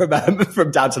Dowager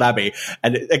from Downton Abbey,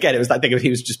 and again it was that thing of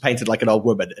he was just painted like an old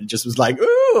woman and just was like,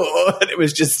 ooh, and it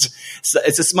was just,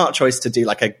 it's a smart choice to do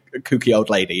like a kooky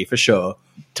old lady for sure.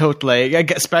 Totally,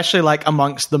 especially like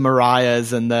amongst the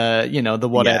Mariahs and the the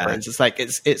whatevers. Yeah. It's like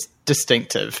it's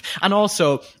distinctive, and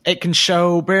also it can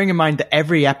show. Bearing in mind that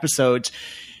every episode,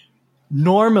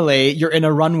 normally you're in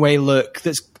a runway look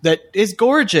that is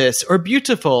gorgeous or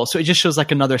beautiful, so it just shows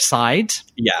like another side.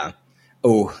 Yeah.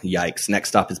 Oh, yikes.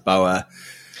 Next up is Boa.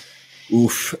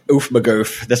 Oof,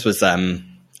 magoof. This was a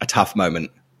tough moment.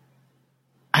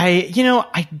 I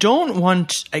don't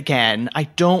want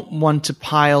to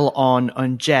pile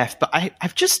on Jeff, but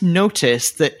I've just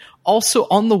noticed that also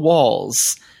on the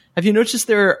walls, have you noticed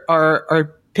there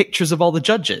are pictures of all the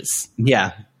judges?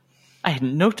 Yeah. I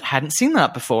hadn't seen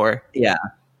that before. Yeah.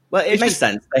 Well, it makes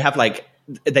sense. They have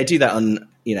they do that on,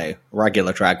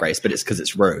 regular Drag Race, but it's because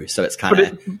it's Rue, so it's kind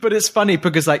of... But it's funny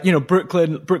because,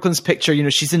 Brooklyn's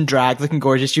picture, she's in drag, looking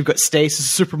gorgeous. You've got Stace as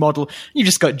a supermodel. You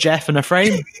just got Jeff in a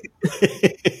frame.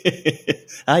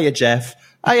 Hiya, Jeff.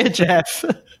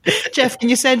 Jeff, can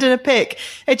you send in a pic?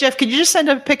 Hey, Jeff, can you just send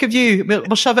a pic of you?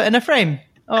 We'll shove it in a frame.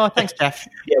 Oh, thanks, Jeff.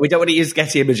 Yeah, we don't want to use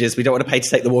Getty Images. We don't want to pay to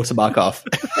take the watermark off.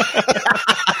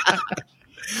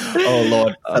 Oh,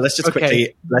 Lord. Let's just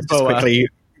quickly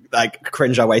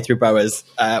cringe our way through Boa's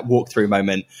walkthrough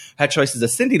moment. Her choices are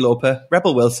Cyndi Lauper,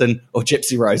 Rebel Wilson, or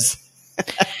Gypsy Rose.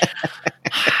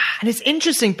 And it's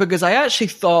interesting because I actually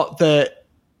thought that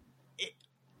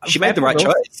she made the right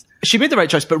choice. She made the right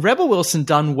choice, but Rebel Wilson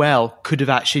done well could have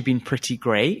actually been pretty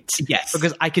great. Yes.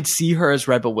 Because I could see her as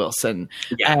Rebel Wilson.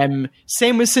 Yeah.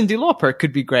 Same with Cyndi Lauper,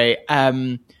 could be great.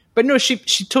 But no, she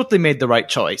totally made the right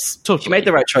choice. Totally. She made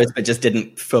the right choice, but just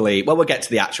didn't fully... Well, we'll get to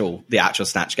the actual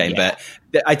Snatch Game, but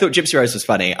I thought Gypsy Rose was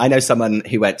funny. I know someone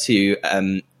who went to...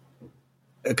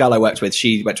 a girl I worked with,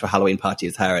 she went to a Halloween party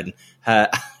as her, and her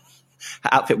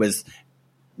outfit was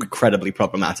incredibly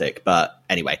problematic. But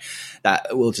anyway,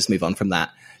 we'll just move on from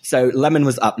that. So Lemon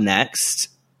was up next,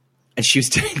 and she was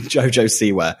doing JoJo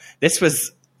Siwa. This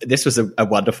was a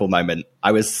wonderful moment.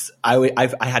 I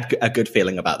had a good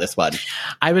feeling about this one.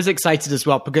 I was excited as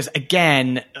well because,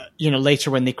 again,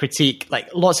 later when they critique,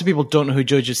 lots of people don't know who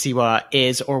JoJo Siwa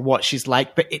is or what she's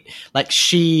like, but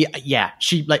she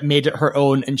made it her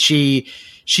own, and she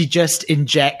just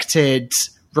injected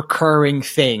recurring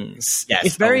things. Yes,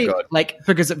 it's very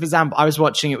because, for example, I was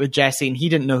watching it with Jesse and he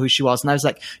didn't know who she was, and I was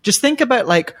like, just think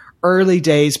about early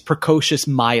days precocious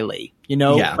Miley.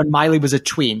 When Miley was a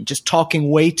tween, just talking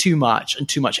way too much and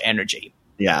too much energy.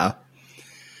 Yeah.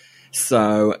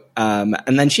 So,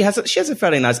 and then she has a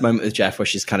fairly nice moment with Jeff where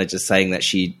she's kind of just saying that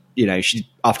she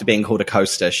after being called a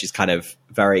coaster, she's kind of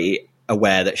very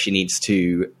aware that she needs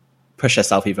to push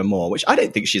herself even more, which I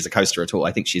don't think she's a coaster at all.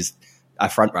 I think she's a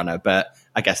front runner, but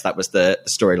I guess that was the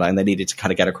storyline they needed to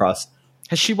kind of get across.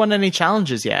 Has she won any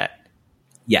challenges yet?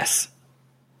 Yes.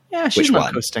 Yeah, she's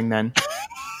not coasting then.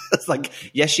 It's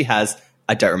yes, she has.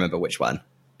 I don't remember which one.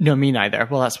 No, me neither.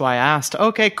 Well, that's why I asked.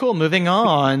 Okay, cool. Moving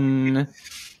on.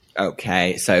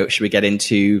 Okay, so should we get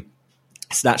into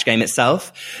Snatch Game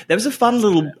itself. There was a fun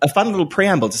little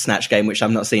preamble to Snatch Game, which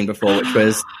I've not seen before, which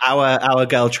was our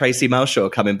girl Tracy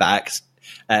Melshaw coming back,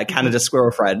 Canada's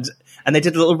squirrel friend, and they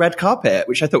did a little red carpet,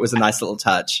 which I thought was a nice little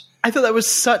touch. I thought that was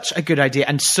such a good idea,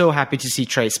 and so happy to see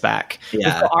Trace back.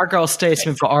 Yeah. We've got our girl Stacey,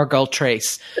 we've got our girl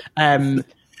Trace. But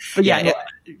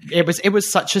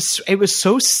it was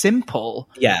so simple.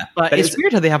 Yeah. But it's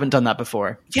weird how they haven't done that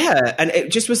before. Yeah. And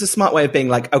it just was a smart way of being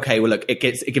like, okay, well, look, it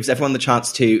gives everyone the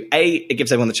chance to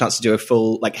do a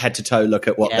full, like, head to toe look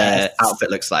at what their outfit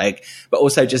looks like. But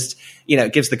also just,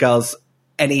 it gives the girls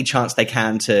any chance they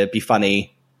can to be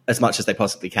funny as much as they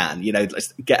possibly can.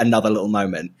 Let's get another little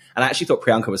moment. And I actually thought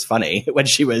Priyanka was funny when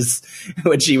she was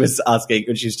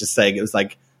just saying, it was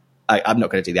like, I'm not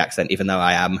going to do the accent, even though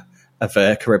I am of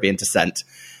Caribbean descent.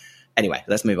 Anyway,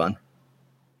 let's move on.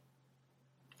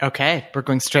 Okay, we're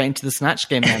going straight into the Snatch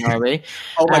Game then, are we?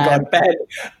 Oh my God, Ben.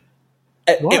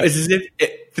 It was as if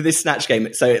for this Snatch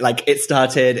Game, so it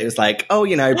started, it was like,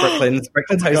 Brooklyn's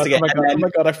hosting it. Oh my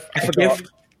God, I forgot.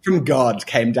 From God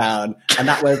came down, and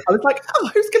I was like,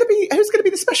 who's gonna be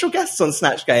the special guests on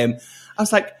Snatch Game? I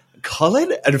was like,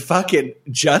 Colin and fucking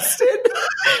Justin.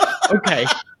 Okay.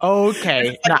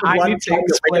 Now I need to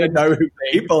explain. Know who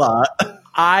people are.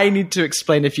 I need to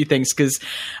explain a few things because,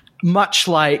 much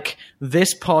like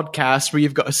this podcast, where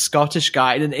you've got a Scottish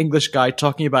guy and an English guy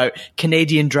talking about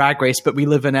Canadian Drag Race, but we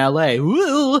live in LA.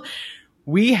 Woo,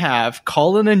 we have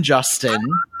Colin and Justin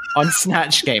on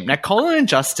Snatch Game. Now, Colin and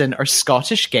Justin are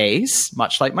Scottish gays,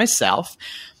 much like myself.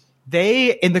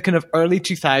 They, in the kind of early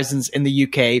 2000s in the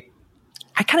UK,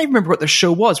 I can't even remember what their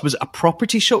show was. Was it a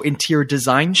property show, interior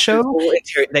design show?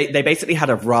 They basically had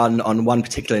a run on one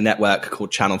particular network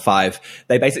called Channel 5.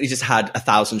 They basically just had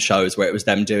 1,000 shows where it was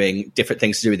them doing different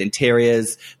things to do with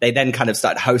interiors. They then kind of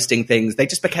started hosting things. They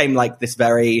just became like this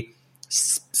very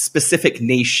specific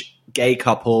niche gay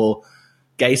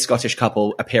Scottish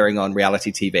couple appearing on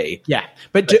reality TV. Yeah,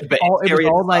 but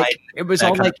it was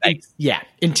all like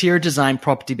interior design,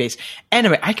 property based.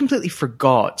 Anyway, I completely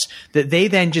forgot that they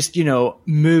then just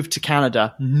moved to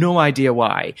Canada. No idea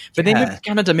why, but they moved to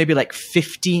Canada maybe like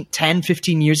 15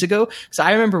 years ago. So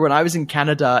I remember when I was in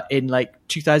Canada in like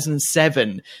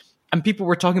 2007. And people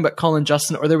were talking about Colin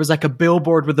Justin, or there was like a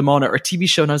billboard with them on it, or a TV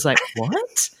show, and I was like,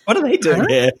 "What? What are they doing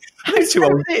here? These two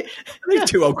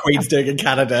old queens doing in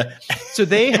Canada?" So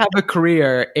they have a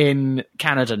career in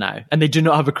Canada now, and they do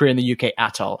not have a career in the UK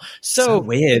at all. So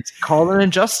weird. Colin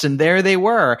and Justin, there they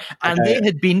were, and they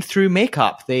had been through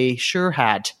makeup. They sure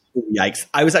had. Yikes.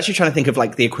 I was actually trying to think of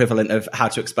like the equivalent of how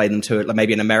to explain them to like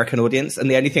maybe an American audience,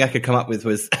 and the only thing I could come up with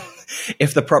was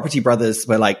if the Property Brothers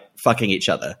were like fucking each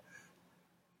other.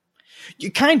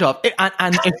 Kind of.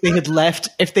 And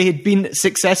if they had been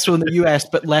successful in the US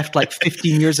but left like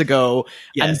 15 years ago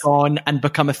and gone and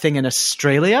become a thing in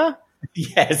Australia.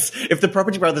 Yes. If the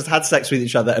Property Brothers had sex with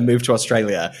each other and moved to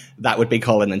Australia, that would be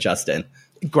Colin and Justin.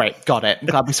 Great. Got it. I'm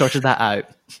glad we sorted that out.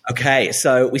 Okay.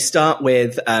 So we start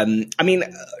with,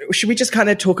 should we just kind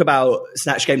of talk about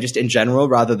Snatch Game just in general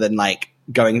rather than like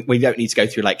we don't need to go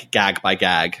through like gag by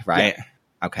gag, right?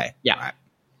 Yeah. Okay. Yeah. All right.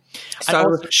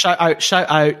 So shout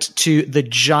out to the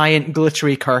giant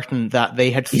glittery curtain that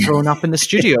they had thrown up in the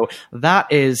studio.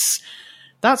 That's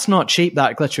not cheap,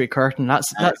 that glittery curtain.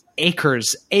 That's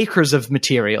acres of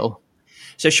material.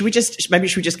 So should we just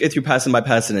go through person by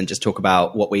person and just talk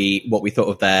about what we thought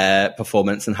of their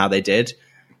performance and how they did?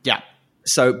 Yeah.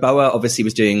 So Boa obviously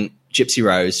was doing Gypsy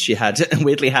Rose. She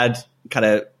weirdly had kind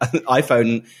of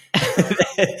iPhone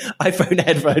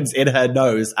headphones in her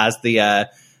nose as the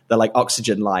like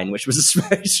oxygen line, which was a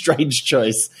very strange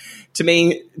choice. To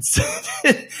me, it's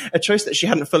a choice that she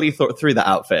hadn't fully thought through the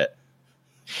outfit.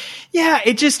 Yeah,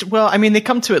 they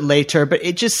come to it later, but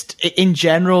in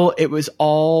general, it was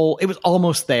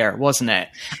almost there, wasn't it?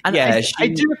 And yeah, I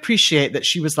do appreciate that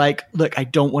she was like, look, I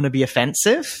don't want to be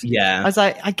offensive. Yeah. I was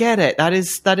like, I get it. That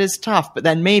is tough, but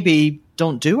then maybe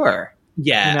don't do her.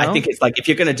 Yeah, I think it's like, if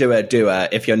you're going to do her.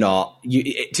 If you're not,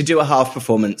 to do a half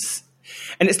performance.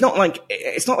 And it's not like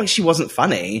she wasn't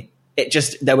funny. It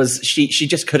just, there was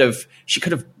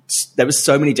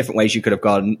so many different ways you could have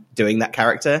gone doing that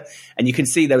character. And you can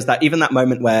see there was that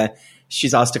moment where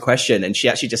she's asked a question and she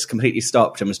actually just completely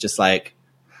stopped and was just like,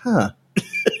 huh.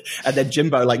 And then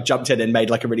Jimbo like jumped in and made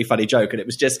like a really funny joke. And it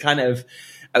was just kind of,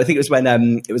 I think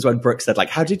it was when Brooke said like,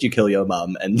 how did you kill your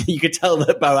mum? And you could tell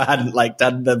that Boa hadn't like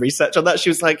done the research on that. She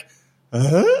was like,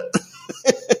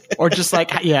 or just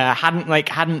like, yeah,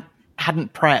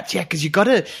 hadn't prepped. Yeah, because you got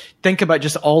to think about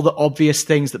just all the obvious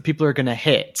things that people are going to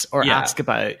hit or ask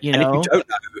about, And if you don't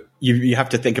know, you have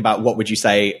to think about what would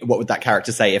that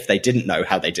character say if they didn't know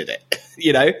how they did it,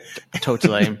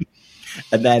 Totally.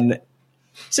 And then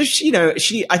So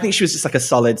I think she was just like a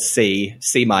solid C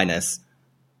minus.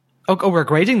 Oh, we're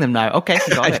grading them now. Okay,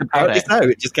 got it. Apparently so.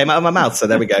 It just came out of my mouth, so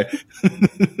there we go.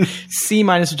 C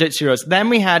minus legit zeros. Then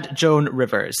we had Joan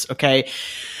Rivers. Okay.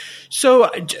 So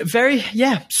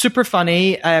super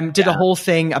funny. Did a whole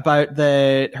thing about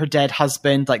her dead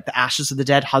husband, like the ashes of the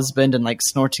dead husband, and like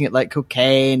snorting it like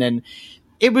cocaine, and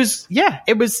it was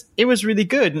really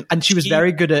good. And she was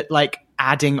very good at like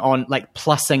adding on, like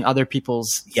plussing other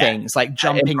people's things, like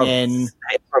jumping in.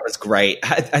 It was great.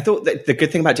 I thought that the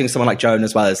good thing about doing someone like Joan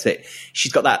as well is that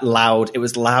she's got that loud. It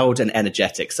was loud and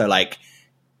energetic. So like,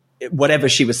 whatever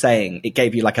she was saying, it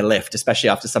gave you like a lift, especially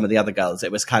after some of the other girls.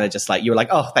 It was kind of just like, you were like,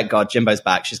 oh, thank God, Jimbo's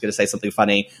back. She's going to say something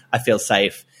funny. I feel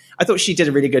safe. I thought she did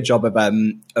a really good job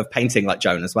of painting like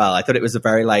Joan as well. I thought it was a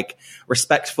very like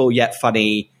respectful yet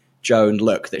funny Joan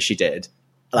look that she did.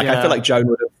 Like, I feel like Joan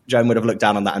would have looked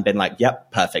down on that and been like,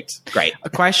 yep, perfect. Great. A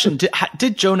question.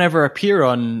 Did Joan ever appear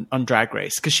on Drag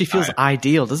Race? Because she feels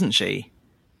ideal, doesn't she?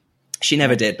 She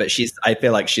never did, but I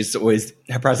feel like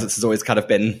her presence has always kind of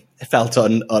been felt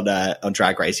on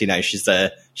Drag Race. You know, she's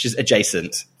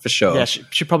adjacent for sure. Yeah,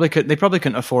 she probably could. They probably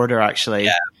couldn't afford her actually.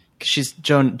 Yeah,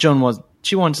 Joan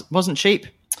wasn't cheap.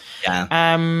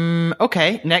 Yeah.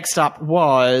 Okay. Next up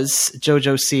was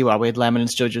JoJo Siwa. We had Lemon and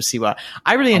JoJo Siwa.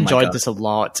 I really enjoyed this a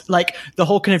lot. Like the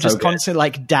whole kind of just constantly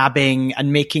like dabbing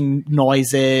and making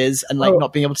noises and like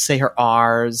not being able to say her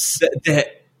R's.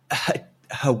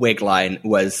 Her wig line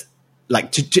was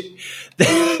like, so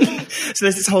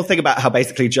there's this whole thing about how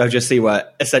basically JoJo Siwa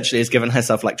essentially has given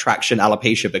herself like traction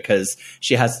alopecia because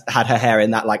she has had her hair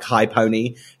in that like high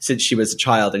pony since she was a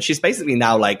child. And she's basically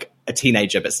now like a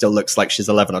teenager, but still looks like she's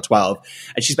 11 or 12.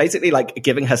 And she's basically like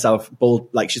giving herself bald,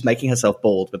 like she's making herself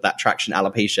bald with that traction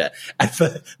alopecia. And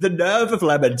for the nerve of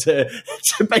Lemon to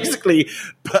basically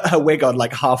put her wig on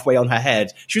like halfway on her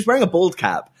head, she was wearing a bald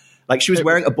cap. Like she was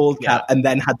wearing a bald cap and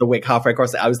then had the wig halfway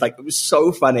across it. I was like, it was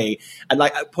so funny. And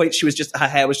like at points her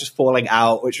hair was just falling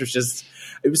out, which was just,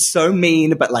 it was so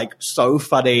mean, but like so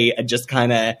funny and just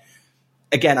kind of,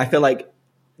 again, I feel like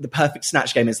the perfect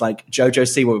Snatch game is like JoJo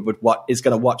Siwa is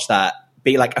going to watch that,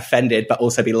 be like offended, but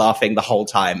also be laughing the whole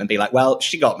time and be like, well,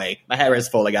 she got me. My hair is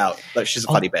falling out. Like she's a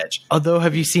funny bitch. Although,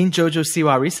 have you seen JoJo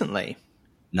Siwa recently?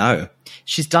 No.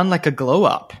 She's done like a glow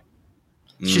up.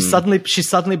 She's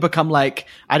suddenly become like,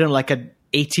 I don't know, like an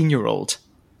 18-year-old.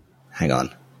 Hang on.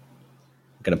 I'm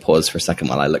going to pause for a second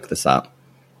while I look this up.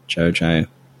 JoJo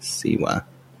Siwa.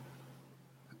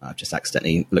 I've just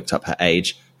accidentally looked up her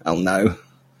age. Oh no.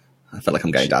 I feel like I'm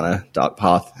going down a dark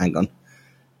path. Hang on.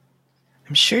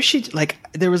 I'm sure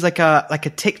there was like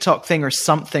a TikTok thing or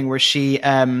something where she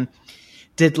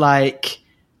did like,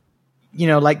 you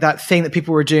know, like that thing that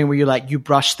people were doing where you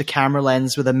brush the camera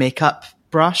lens with a makeup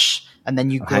brush and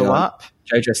then you glow up.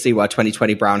 JoJo Siwa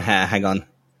 2020 brown hair. Hang on.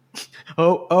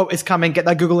 Oh, it's coming. Get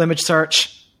that Google image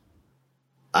search.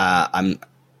 Oh,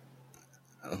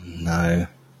 no.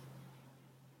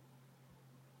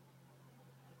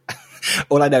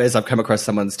 All I know is I've come across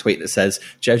someone's tweet that says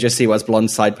JoJo Siwa's blonde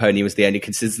side pony was the only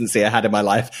consistency I had in my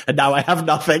life, and now I have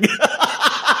nothing.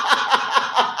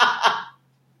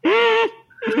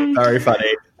 Very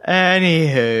funny.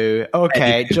 Anywho,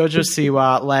 okay, JoJo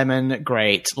Siwa, Lemon,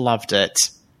 great, loved it.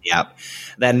 Yep.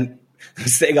 Then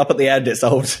sitting up at the end, it's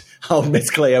old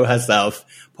Miss Cleo herself.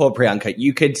 Poor Priyanka.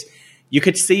 You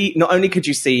could see, not only could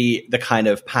you see the kind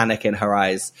of panic in her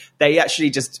eyes, they actually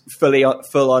just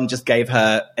full on just gave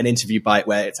her an interview bite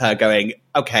where it's her going,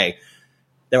 okay,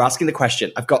 they're asking the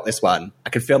question. I've got this one. I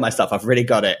can feel myself. I've really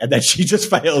got it. And then she just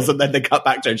fails. And then they cut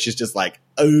back to her and she's just like,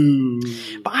 oh.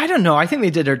 But I don't know. I think they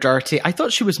did her dirty. I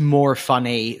thought she was more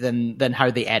funny than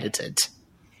how they edited.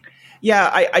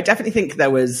 Yeah, I definitely think there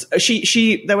was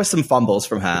there were some fumbles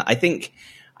from her. I think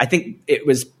it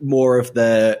was more of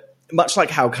the, much like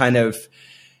how kind of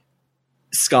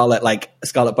Scarlett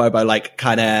Bobo like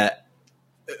kind of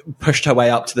pushed her way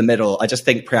up to the middle. I just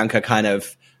think Priyanka kind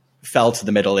of fell to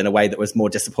the middle in a way that was more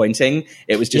disappointing.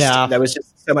 It was just there was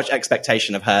just so much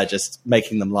expectation of her just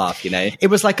making them laugh, you know? It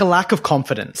was like a lack of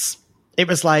confidence. It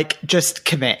was like, just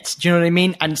commit. Do you know what I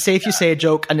mean? And say if you say a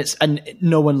joke and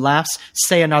no one laughs,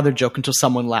 say another joke until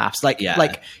someone laughs. Like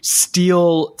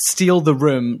steal the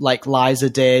room like Liza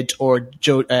did or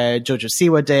JoJo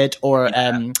Siwa did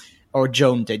or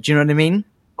Joan did. Do you know what I mean?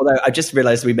 Although I just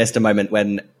realized we missed a moment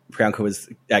when Priyanka was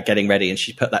getting ready and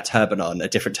she put that turban on, a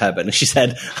different turban, and she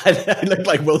said, I look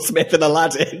like Will Smith in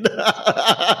Aladdin.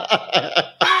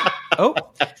 Oh,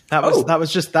 that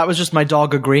was just my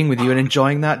dog agreeing with you and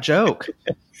enjoying that joke.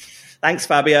 Thanks,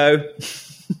 Fabio.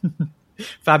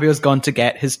 Fabio's gone to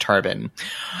get his turban.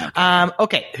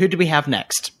 Okay, who do we have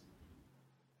next?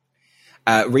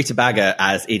 Rita Baga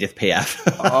as Edith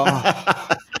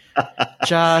Piaf.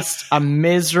 Just a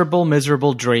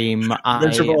miserable dream.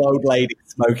 Miserable old lady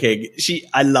smoking.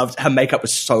 I loved her makeup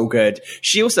was so good.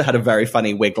 She also had a very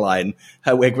funny wig line.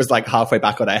 Her wig was like halfway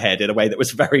back on her head in a way that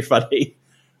was very funny.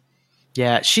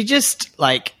 Yeah, she just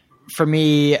like, for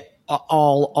me,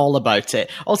 all about it.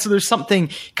 Also, there's something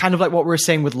kind of like what we were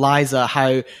saying with Liza,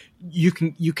 how you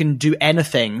can do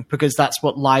anything because that's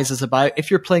what Liza's about.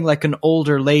 If you're playing like an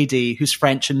older lady who's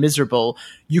French and miserable,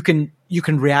 you can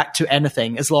react to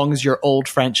anything as long as you're old,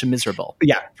 French, and miserable.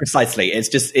 Yeah, precisely. It's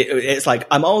just it's like,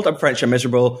 I'm old, I'm French, I'm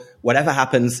miserable. Whatever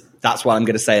happens, that's what I'm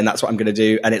going to say, and that's what I'm going to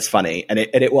do, and it's funny. And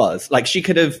it was like, she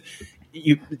could have.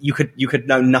 You could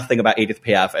know nothing about Edith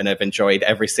Piaf and have enjoyed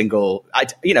every single. I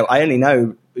only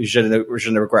know Je ne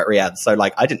regrette rien, so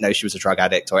like I didn't know she was a drug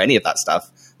addict or any of that stuff.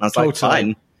 And I was like,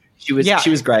 fine. She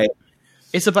was great.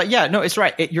 It's about, it's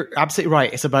right. You're absolutely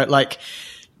right. It's about like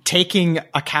taking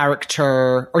a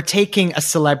character or taking a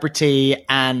celebrity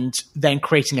and then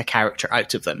creating a character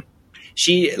out of them.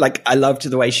 She, like, I loved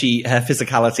the way her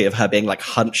physicality of her being like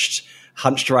hunched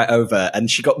right over,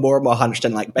 and she got more and more hunched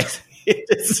and like basically.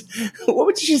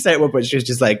 What did she say at one point? She was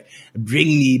just like, "Bring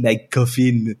me my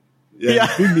coffin."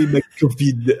 Yeah, bring me my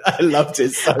coffin. I loved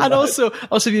it so much. And also,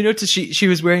 if you notice, she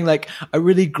was wearing like a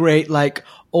really great like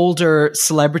older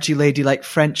celebrity lady like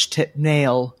French tip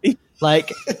nail.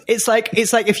 Like it's like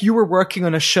if you were working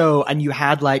on a show and you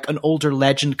had like an older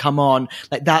legend come on,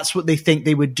 like that's what they think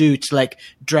they would do to like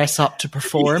dress up to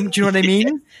perform. Do you know what I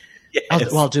mean?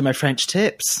 Yes. I'll do my French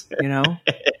tips. You know.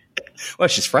 Well,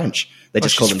 she's French. They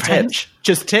just call them French. tips.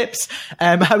 Just tips.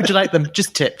 How would you like them?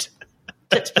 Just tipped.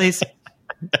 Tips, please.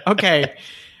 Okay.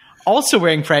 Also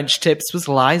wearing French tips was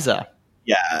Liza.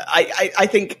 Yeah, I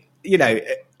think,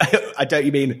 I don't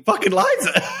you mean fucking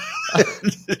Liza?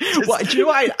 Well, do you know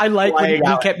what I like when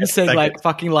you kept saying like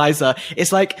fucking Liza?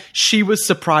 It's like she was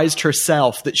surprised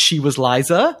herself that she was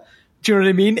Liza. Do you know what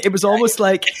I mean? It was almost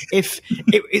like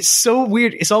it's so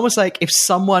weird. It's almost like if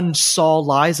someone saw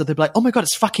Liza, they'd be like, "Oh my God,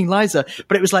 it's fucking Liza."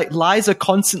 But it was like Liza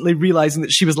constantly realizing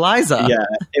that she was Liza. Yeah,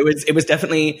 it was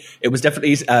definitely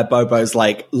Bobo's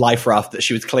like life raft that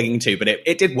she was clinging to, but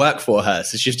it did work for her.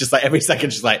 So she's just like every second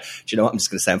she's like, "Do you know what? I'm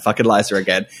just going to say I'm fucking Liza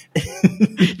again."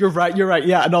 You're right.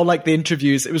 Yeah, and all like the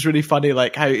interviews, it was really funny.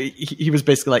 Like how he was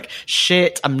basically like,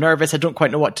 "Shit, I'm nervous. I don't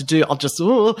quite know what to do. I'll just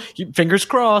fingers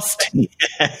crossed."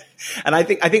 Yeah. And I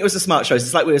think it was a smart choice.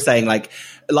 It's like we were saying, like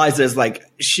Liza's like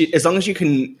as long as you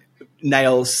can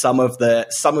nail some of the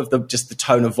just the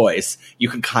tone of voice, you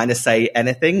can kind of say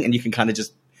anything and you can kind of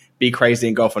just be crazy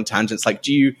and go off on tangents. Like,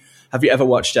 have you ever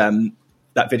watched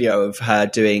that video of her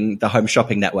doing the Home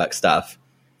Shopping Network stuff?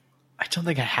 I don't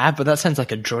think I have, but that sounds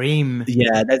like a dream.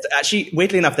 Yeah, there's actually,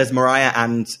 weirdly enough, there's Mariah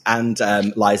and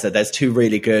Liza. There's two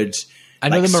really good. I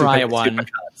know the Mariah one.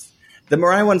 The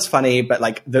Mariah one's funny, but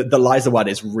like the Liza one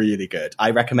is really good. I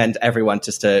recommend everyone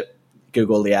just to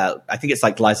Google I think it's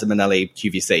like Liza Minnelli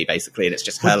QVC basically, and it's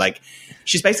just her like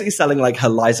she's basically selling like her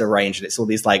Liza range, and it's all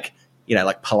these like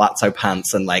like palazzo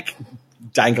pants and like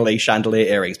dangly chandelier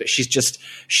earrings, but she's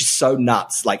so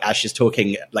nuts. Like as she's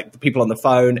talking, like the people on the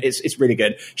phone, it's really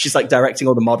good. She's like directing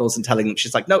all the models and telling them,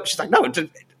 no,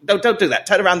 don't do that.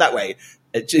 Turn around that way.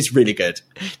 It's really good.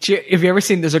 Have you ever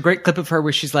seen? There's a great clip of her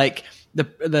where she's like the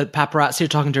paparazzi are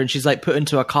talking to her, and she's like put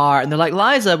into a car, and they're like,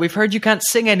 "Liza, we've heard you can't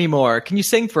sing anymore. Can you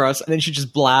sing for us?" And then she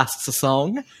just blasts a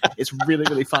song. It's really,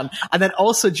 really fun. And then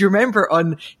also, do you remember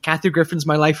on Kathy Griffin's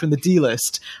My Life in the D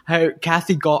List how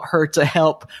Kathy got her to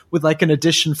help with like an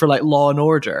audition for like Law and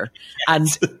Order,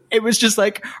 yes. And it was just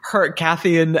like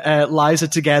Kathy and Liza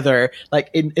together, like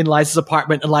in Liza's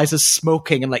apartment, and Liza's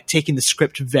smoking and like taking the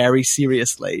script very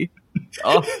seriously.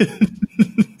 Oh.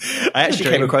 I actually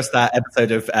came across that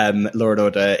episode of Law &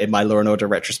 Order in my Law & Order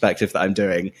retrospective that I'm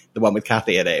doing, the one with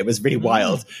Kathy in it. It was really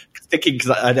wild. Thinking, because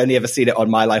I'd only ever seen it on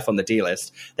My Life on the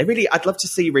D-List. I'd love to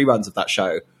see reruns of that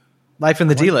show. Life on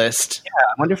the D-List? Yeah,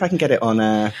 I wonder if I can get it on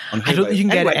Hulu. I don't think you can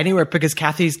get it anywhere because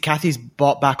Kathy's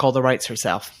bought back all the rights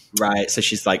herself. Right, so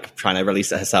she's like trying to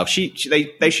release it herself.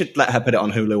 They should let her put it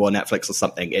on Hulu or Netflix or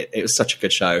something. It was such a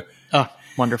good show. Oh,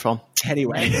 wonderful.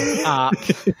 Anyway,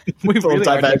 we really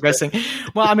are digressing.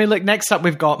 Well, I mean, look, next up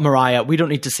we've got Mariah. We don't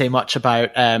need to say much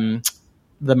about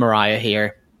the Mariah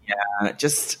here. Yeah,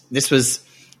 just this was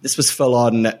full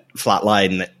on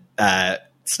flatline,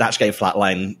 Snatch Game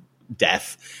flatline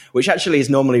death, which actually is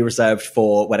normally reserved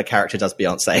for when a character does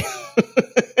Beyonce.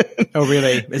 Oh,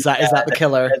 really? Is that the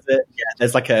killer?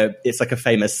 It's like a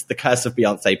famous, the curse of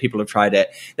Beyonce. People have tried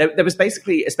it. There was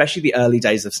basically, especially the early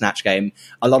days of Snatch Game,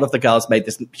 a lot of the girls made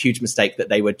this huge mistake that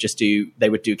they would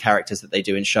do characters that they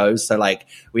do in shows. So like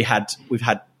we've had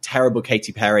terrible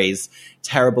Katy Perry's,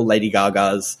 terrible Lady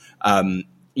Gaga's,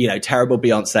 terrible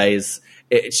Beyonce's.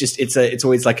 It's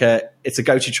always like it's a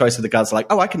go-to choice of the girls. Are like,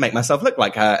 oh, I can make myself look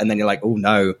like her, and then you're like, oh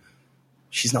no.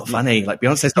 She's not funny. Like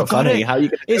Beyonce's not funny. How are you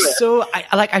going to do it? It's so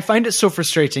I find it so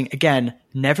frustrating. Again,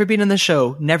 never been in the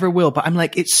show, never will. But I'm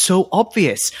like, it's so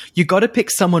obvious. You got to pick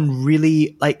someone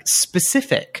really like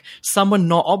specific. Someone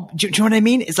not. Do you know what I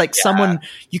mean? It's like someone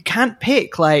you can't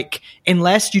pick. Like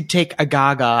unless you take a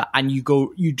Gaga and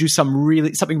you do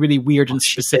something really weird and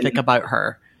specific about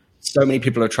her. So many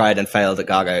people have tried and failed at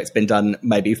Gaga. It's been done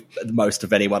maybe the most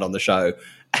of anyone on the show.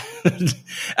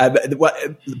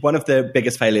 One of the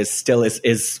biggest failures still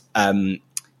is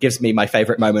gives me my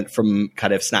favorite moment from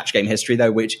kind of Snatch Game history,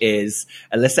 though, which is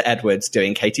Alyssa Edwards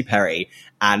doing Katy Perry.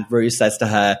 And Rue says to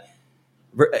her,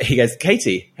 he goes,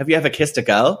 Katy, have you ever kissed a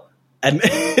girl? And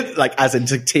like, as in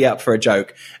to tee up for a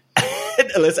joke.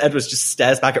 Alyssa Edwards just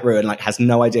stares back at Rue and like has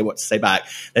no idea what to say back.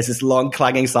 There's this long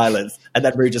clanging silence. And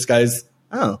then Rue just goes,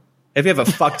 oh, have you ever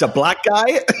fucked a black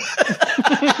guy?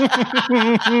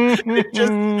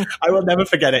 I will never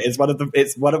forget it. It's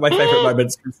one of my favorite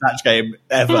moments from Snatch Game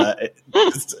ever.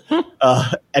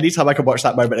 Anytime I can watch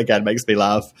that moment again makes me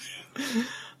laugh.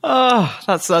 Oh,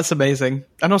 that's amazing.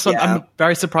 And also, I'm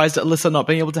very surprised at Alyssa not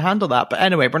being able to handle that. But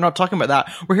anyway, we're not talking about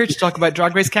that. We're here to talk about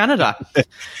Drag Race Canada.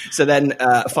 So then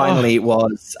finally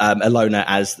was Ilona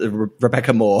as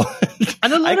Rebecca Moore.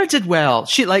 And Ilona did well.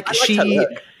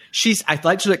 I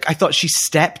thought she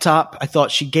stepped up. I thought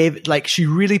she she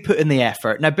really put in the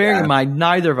effort. Now, bearing in mind,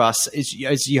 neither of us, as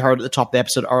you heard at the top of the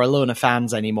episode, are Ilona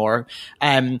fans anymore.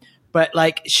 But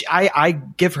like, I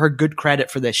give her good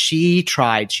credit for this. She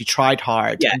tried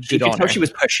hard. Yeah, you could tell she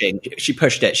was pushing. She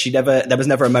pushed it. There was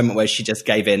never a moment where she just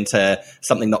gave in to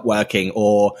something not working,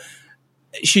 or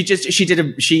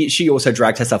she also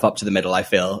dragged herself up to the middle, I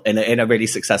feel, in a really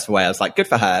successful way. I was like, good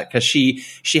for her, because she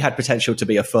had potential to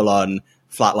be a full-on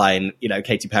flatline,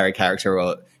 Katy Perry character,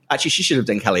 or actually she should have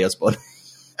done Kelly Osbourne.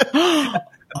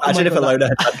 Imagine if Ilona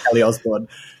had done Kelly Osbourne.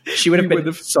 She would have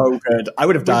been so good. I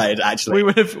would have died, actually.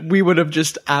 We would have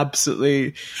just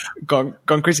absolutely gone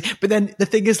crazy. But then the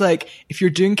thing is, like, if you're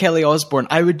doing Kelly Osbourne,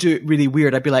 I would do it really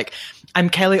weird. I'd be like, I'm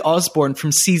Kelly Osbourne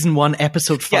from season 1,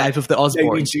 episode 5 of the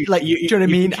Osbournes. Do you know what I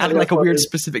mean? Add like a weird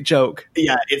specific joke.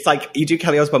 Yeah, it's like you do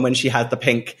Kelly Osbourne when she had the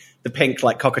pink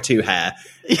like cockatoo hair,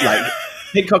 like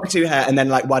pink cockatoo hair, and then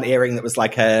like one earring that was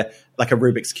like a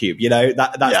Rubik's cube.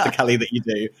 That's the Kelly that you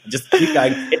do. Just keep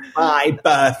going. It's my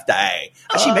birthday.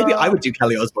 Actually, maybe I would do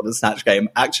Kelly Osbourne in Snatch Game.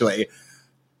 Actually,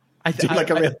 I do a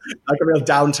real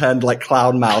downturned like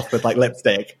clown mouth with like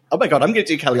lipstick. Oh my god, I'm going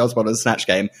to do Kelly Osbourne in Snatch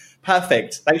Game.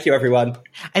 Perfect. Thank you, everyone.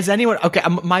 Is anyone okay?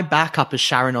 My backup is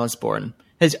Sharon Osbourne.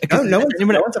 No one's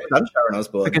ever done Sharon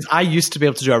Osbourne. Because I used to be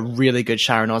able to do a really good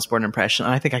Sharon Osbourne impression,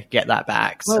 and I think I could get that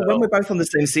back. Well, when we're both on the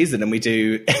same season and we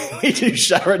do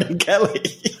Sharon and Kelly.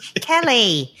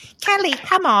 Kelly,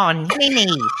 come on, Minnie.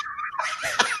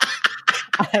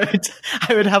 I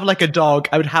would have like a dog.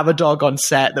 I would have a dog on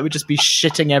set that would just be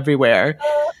shitting everywhere.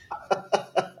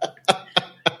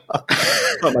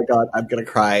 Oh my god, I'm gonna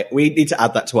cry. We need to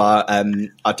add that to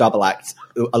our double act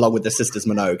along with the Sisters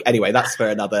Minogue. Anyway, that's for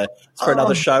another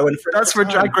show, and that's for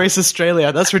Drag Race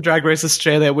Australia. That's for Drag Race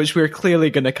Australia, which we're clearly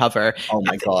going to cover. Oh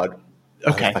my god.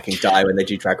 Okay. I'll fucking die when they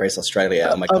do Drag Race Australia.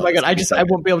 Oh my god. I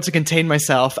won't be able to contain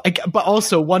myself. But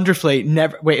also wonderfully,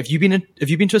 never. Wait, have you been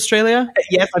to Australia?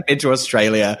 Yes, I've been to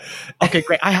Australia. Okay,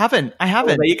 great. I haven't. Well,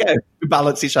 there you go. We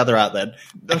balance each other out then.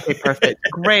 Okay, perfect.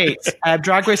 Great.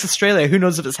 Drag Race Australia. Who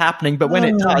knows if it's happening? But when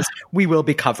it does, we will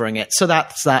be covering it. So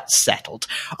that's settled.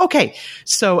 Okay.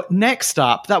 So next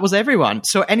up, that was everyone.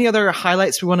 So any other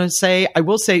highlights we want to say? I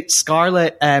will say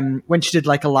Scarlett, when she did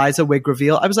like Eliza wig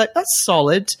reveal, I was like, that's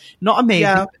solid. Not amazing.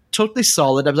 Yeah. Totally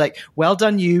solid. I was like, well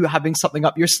done you having something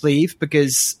up your sleeve,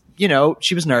 because,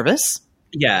 she was nervous.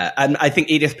 Yeah. And I think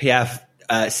Edith Piaf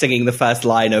singing the first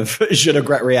line of Je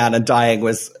regrette rien and dying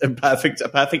was a perfect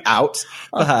out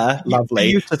for her.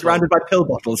 Lovely. Beautiful. Surrounded by pill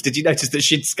bottles. Did you notice that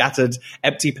she'd scattered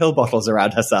empty pill bottles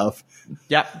around herself?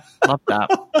 Yep. Love that.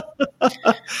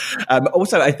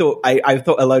 Also, I thought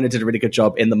Ilona did a really good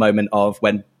job in the moment of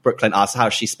when Brooklyn asked how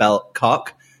she spelled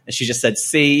cock, and she just said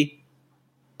C.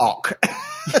 Och.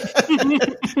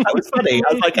 That was funny.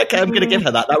 I was like, okay, I'm going to give her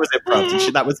that. That was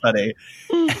improv. That was funny.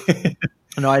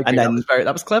 No, I agree.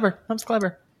 That was clever. That was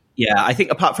clever. Yeah, I think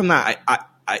apart from that,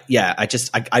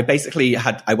 I basically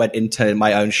I went into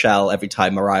my own shell every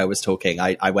time Mariah was talking.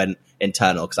 I went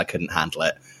internal because I couldn't handle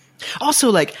it. Also,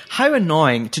 like, how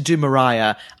annoying to do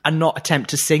Mariah and not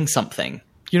attempt to sing something.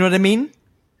 You know what I mean?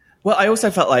 Well, I also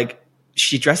felt like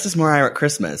she dressed as Mariah at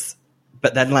Christmas,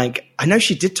 but then, like, I know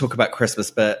she did talk about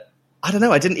Christmas, but I don't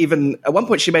know. I didn't even, at one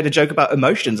point she made a joke about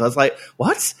emotions. I was like,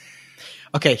 what?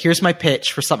 Okay, here's my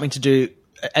pitch for something to do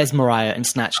as Mariah in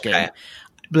Snatch Game.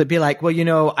 But it'd be like, well, you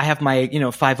know, I have my, you know,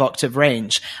 5-octave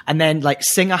range, and then like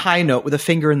sing a high note with a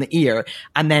finger in the ear,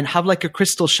 and then have like a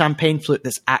crystal champagne flute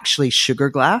that's actually sugar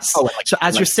glass. Oh, like, so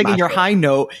as you're singing your high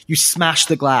note, you smash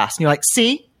the glass, and you're like,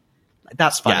 see?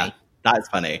 That's funny. Yeah, that's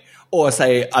funny. Or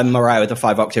say, I'm Mariah with a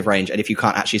 5-octave range, and if you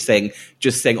can't actually sing,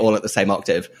 just sing all at the same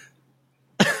octave.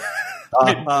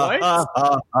 Like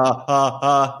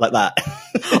that.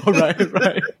 Oh,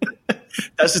 right.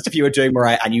 That's just if you were doing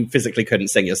Mariah and you physically couldn't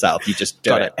sing yourself. You just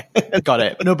do it. Got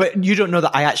it. No, but you don't know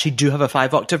that I actually do have a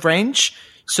 5-octave range,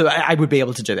 so I would be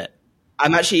able to do it.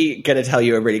 I'm actually going to tell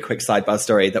you a really quick sidebar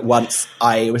story that once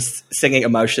I was singing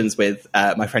Emotions with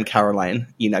my friend Caroline.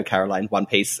 You know Caroline, One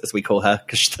Piece, as we call her,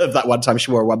 because that one time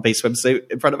she wore a One Piece swimsuit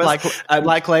in front of us.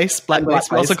 Black lace. We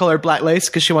also call her Black Lace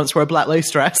because she once wore a black lace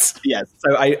dress. Yes.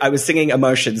 So I was singing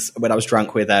Emotions when I was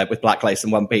drunk with Black Lace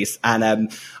and One Piece.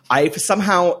 And I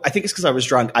think it's because I was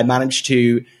drunk, I managed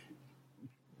to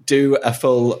do a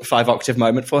full 5-octave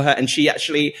moment for her. And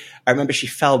I remember she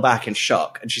fell back in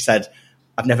shock and she said,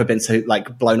 I've never been so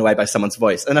like blown away by someone's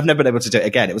voice, and I've never been able to do it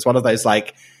again. It was one of those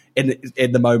like in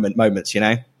the moments, you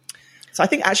know. So I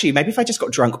think actually maybe if I just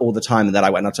got drunk all the time and then I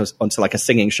went onto like a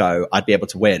singing show, I'd be able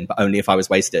to win, but only if I was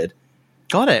wasted.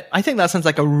 Got it. I think that sounds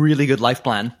like a really good life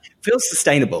plan. Feels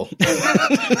sustainable.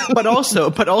 but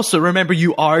also remember,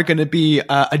 you are going to be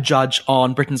a judge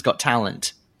on Britain's Got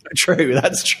Talent. True,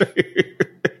 that's true.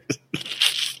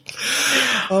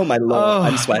 Oh, my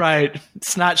Lord. I'm sweating. Right.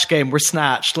 Snatch Game. We're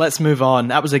snatched. Let's move on.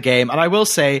 That was a game. And I will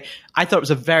say, I thought it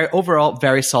was a overall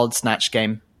very solid Snatch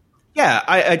Game. Yeah,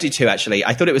 I do too, actually.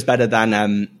 I thought it was better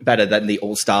than the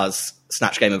All-Stars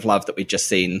Snatch Game of Love that we'd just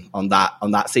seen on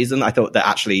that season. I thought that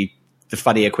actually the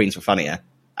funnier queens were funnier,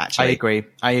 actually.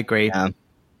 I agree.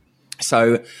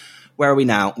 So where are we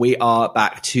now? We are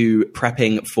back to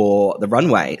prepping for the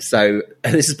runway. So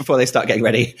this is before they start getting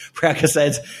ready. Priyanka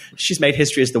said she's made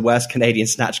history as the worst Canadian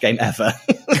Snatch Game ever.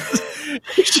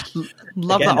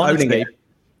 Love that honesty.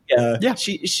 Yeah.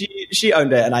 She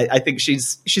owned it, and I think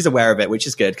she's aware of it, which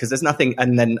is good because there's nothing.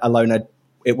 And then Alona,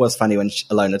 it was funny when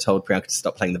Alona told Priyanka to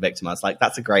stop playing the victim. I was like,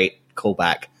 that's a great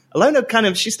callback.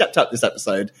 Alona she stepped up this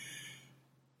episode.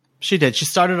 She did. She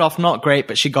started off not great,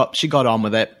 but she got on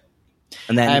with it.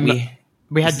 And then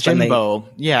we had Jimbo.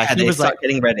 He was like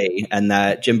getting ready, and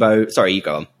Jimbo. Sorry, you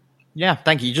go on. Yeah,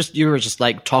 thank you. You were just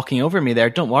like talking over me there.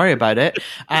 Don't worry about it.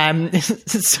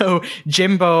 So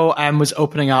Jimbo was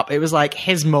opening up. It was like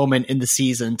his moment in the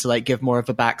season to like give more of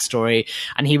a backstory,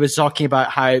 and he was talking about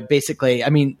how basically,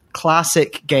 I mean,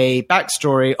 classic gay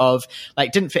backstory of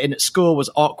like didn't fit in at school, was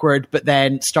awkward, but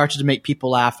then started to make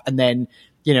people laugh, and then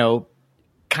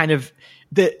kind of.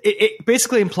 It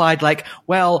basically implied like,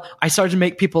 well, I started to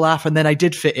make people laugh and then I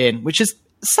did fit in, which is a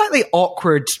slightly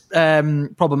awkward,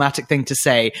 problematic thing to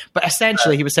say. But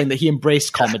essentially, he was saying that he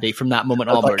embraced comedy from that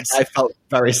moment onwards. I felt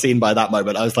very seen by that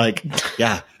moment. I was like,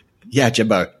 yeah,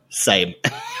 Jimbo, same.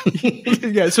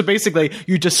 Yeah, so basically,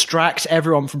 you distract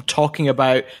everyone from talking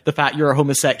about the fact you're a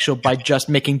homosexual by just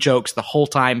making jokes the whole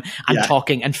time and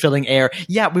talking and filling air.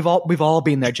 Yeah, we've all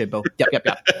been there, Jimbo. Yep.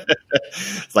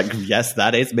 It's like, yes,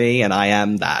 that is me, and I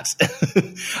am that.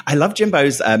 I love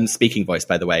Jimbo's speaking voice,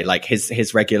 by the way, like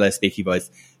his regular speaking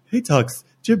voice.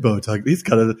 Jimbo talks. He's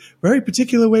got a very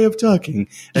particular way of talking,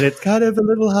 and it's kind of a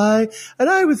little high. And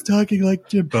I was talking like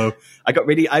Jimbo.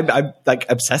 I'm like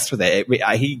obsessed with it.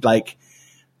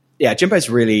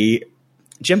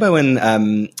 Jimbo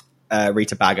and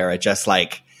Rita Baga are just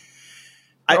like.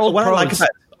 What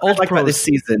I like about this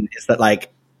season is that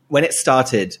like when it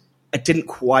started, I didn't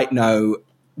quite know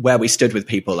where we stood with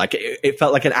people. Like it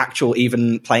felt like an actual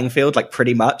even playing field, like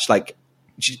pretty much. Like,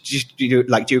 do you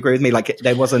agree with me? Like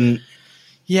there wasn't.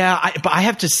 Yeah, but I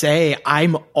have to say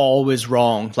I'm always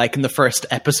wrong. Like in the first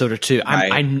episode or two,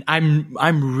 right.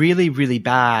 I'm really, really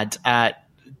bad at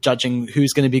judging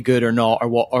who's going to be good or not,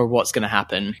 or what's going to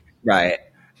happen. Right.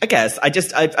 I guess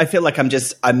I feel like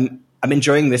I'm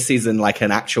enjoying this season like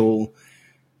an actual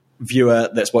viewer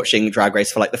that's watching Drag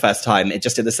Race for like the first time. It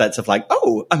just in the sense of like,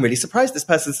 oh, I'm really surprised this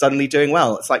person's suddenly doing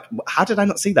well. It's like, how did I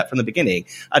not see that from the beginning?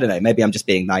 I don't know. Maybe I'm just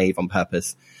being naive on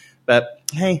purpose. But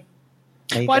hey,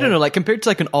 Maybe. Well, I don't know. Like compared to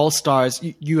like an All Stars,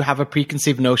 you have a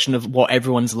preconceived notion of what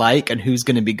everyone's like and who's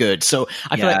going to be good. So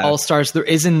I feel like All Stars, there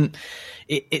isn't.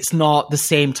 It's not the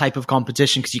same type of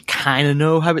competition because you kind of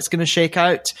know how it's going to shake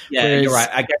out. Yeah, whereas, you're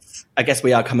right. I guess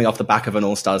we are coming off the back of an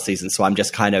All Stars season, so I'm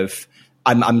just kind of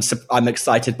I'm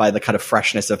excited by the kind of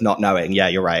freshness of not knowing. Yeah,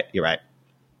 you're right. You're right.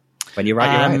 When you're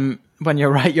right, you're right. When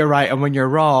you're right, you're right, and when you're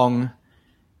wrong,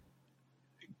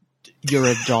 you're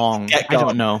a dong. I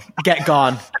don't know. Get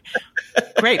gone.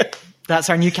 Great. That's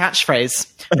our new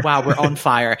catchphrase. Wow, we're on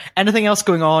fire. Anything else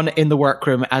going on in the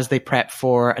workroom as they prep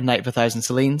for A Night of a Thousand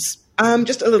Celines?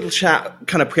 Just a little chat,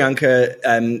 kind of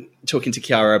Priyanka talking to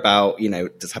Kiara about,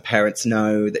 does her parents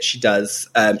know that she does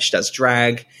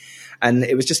drag? And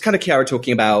it was just kind of Kiara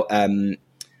talking about,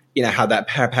 how that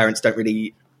her parents don't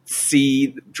really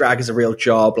see drag as a real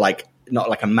job, like not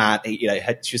like a man.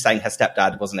 She was saying her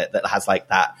stepdad, wasn't it, that has like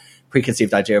that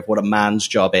preconceived idea of what a man's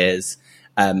job is.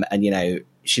 And,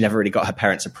 she never really got her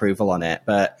parents' approval on it.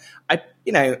 But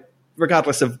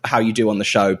regardless of how you do on the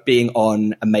show, being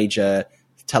on a major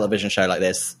television show like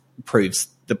this proves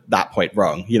that point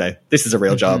wrong. This is a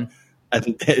real job.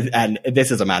 And this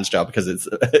is a man's job because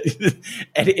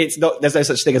it's not, there's no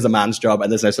such thing as a man's job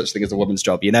and there's no such thing as a woman's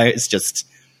job. It's just,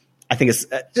 I think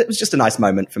it was just a nice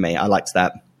moment for me. I liked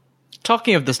that.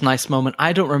 Talking of this nice moment,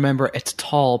 I don't remember it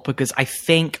at all because I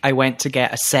think I went to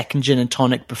get a second gin and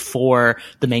tonic before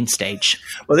the main stage.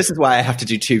 Well, this is why I have to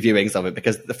do 2 viewings of it,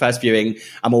 because the first viewing,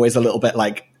 I'm always a little bit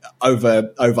like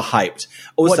overhyped.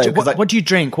 Also, what do you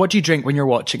drink? What do you drink when you're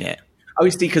watching it?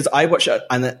 Obviously, because I watch it,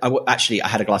 and I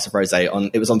had a glass of rosé on.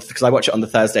 It was on because I watch it on the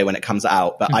Thursday when it comes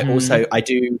out. But I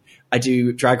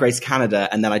do Drag Race Canada,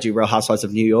 and then I do Real Housewives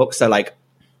of New York. So like,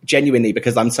 genuinely,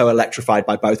 because I'm so electrified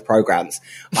by both programs,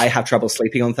 I have trouble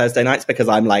sleeping on Thursday nights because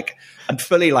I'm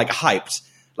fully like hyped.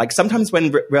 Like sometimes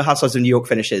when Real Housewives of New York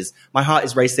finishes, my heart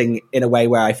is racing in a way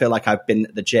where I feel like I've been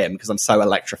at the gym because I'm so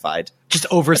electrified. Just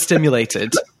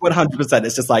overstimulated. 100%.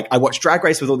 It's just like I watch Drag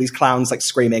Race with all these clowns like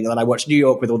screaming, and then I watch New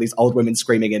York with all these old women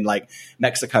screaming in like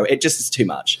Mexico. It just is too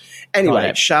much.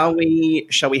 Anyway, shall we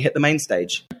hit the main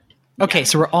stage? Okay,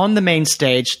 so we're on the main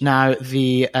stage now.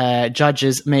 The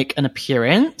judges make an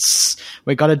appearance.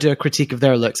 We got to do a critique of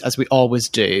their looks, as we always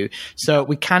do. So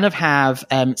we kind of have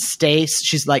Stace.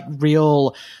 She's like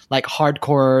real, like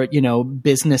hardcore,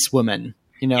 businesswoman.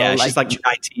 Yeah, she's like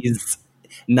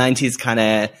 90s kind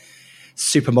of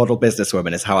supermodel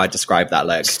businesswoman is how I describe that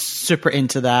look. Super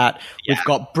into that. Yeah. We've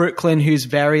got Brooklyn, who's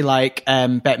very like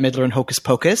Bette Midler and Hocus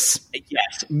Pocus.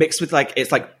 Yes, mixed with like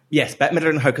it's like. Yes, Bette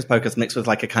Midler and Hocus Pocus mixed with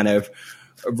like a kind of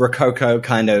Rococo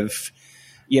kind of,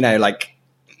 like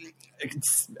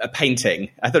a painting.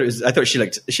 I thought she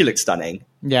looked stunning.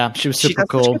 Yeah, she was super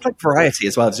cool. She has like variety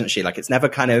as well, doesn't she? Like it's never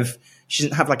kind of, she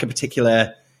doesn't have like a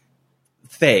particular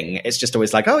thing. It's just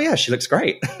always like, oh yeah, she looks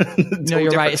great. No,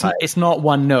 you're right. It's not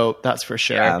one note, that's for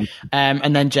sure. Yeah.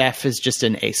 And then Jeff is just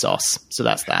in ASOS, so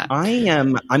that's that.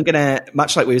 I'm gonna,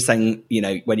 much like we were saying,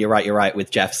 when you're right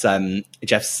with Jeff's eye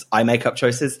makeup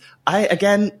choices.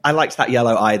 I liked that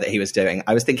yellow eye that he was doing.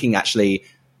 I was thinking actually,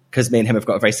 because me and him have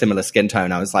got a very similar skin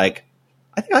tone, I was like,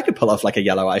 I think I could pull off like a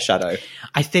yellow eyeshadow.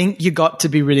 I think you got to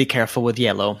be really careful with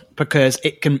yellow because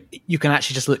you can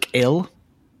actually just look ill.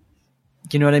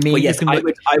 You know what I mean? Well, yes, I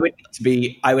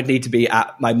would need to be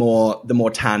at the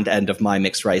more tanned end of my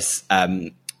mixed race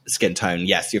skin tone.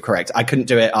 Yes, you're correct. I couldn't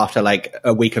do it after like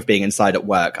a week of being inside at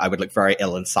work. I would look very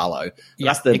ill and sallow.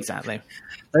 Yeah, exactly.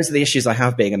 Those are the issues I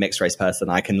have being a mixed race person.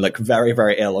 I can look very,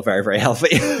 very ill or very, very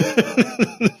healthy.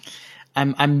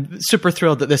 I'm super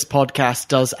thrilled that this podcast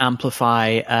does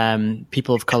amplify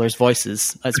people of color's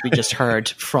voices, as we just heard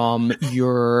from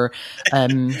your...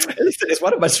 It's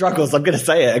one of my struggles. I'm going to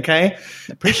say it, okay?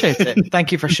 Appreciate it.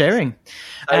 Thank you for sharing.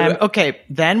 Okay,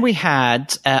 then we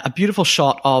had a beautiful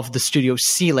shot of the studio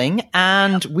ceiling,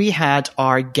 and we had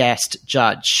our guest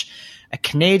judge, a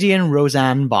Canadian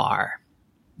Roseanne Barr.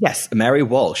 Yes, Mary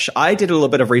Walsh. I did a little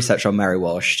bit of research on Mary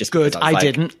Walsh. Just good. I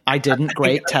didn't.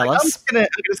 Great. Tell us. I'm gonna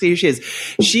see who she is.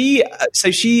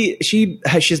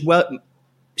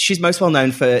 She's most well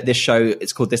known for this show.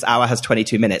 It's called This Hour Has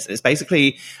 22 Minutes. It's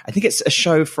basically, I think it's a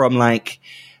show from like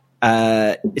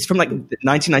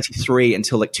 1993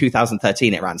 until like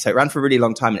 2013 it ran. So it ran for a really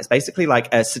long time. And it's basically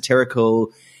like a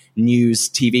satirical news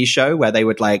TV show where they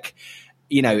would like,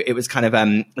 it was kind of,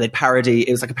 they'd parody,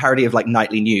 it was like a parody of like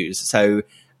nightly news. So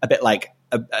a bit like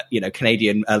a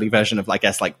Canadian early version of, I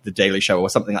guess, like The Daily Show or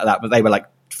something like that. But they were like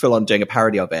full on doing a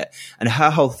parody of it. And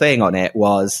her whole thing on it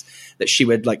was that she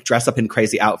would like dress up in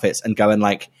crazy outfits and go and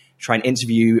like try and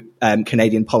interview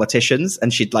Canadian politicians.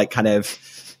 And she'd like kind of,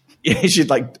 she'd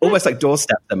like almost like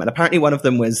doorstep them. And apparently one of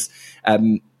them was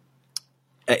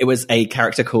it was a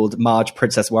character called Marge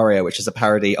Princess Warrior, which is a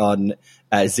parody on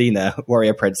Xena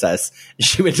Warrior Princess.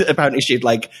 She'd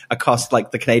like accost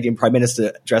like the Canadian Prime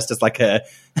Minister dressed as like a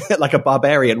like a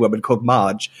barbarian woman called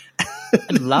Marge.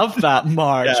 I love that,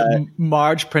 Marge. Yeah.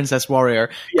 Marge Princess Warrior.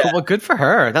 Yeah. Cool. Well, good for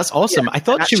her. That's awesome. Yeah. I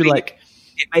thought she would like.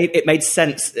 It made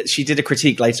sense. She did a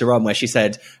critique later on where she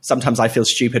said, sometimes I feel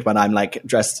stupid when I'm like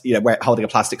dressed, holding a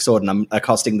plastic sword and I'm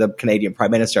accosting the Canadian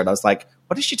Prime Minister. And I was like,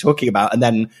 what is she talking about? And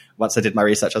then once I did my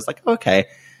research, I was like, okay.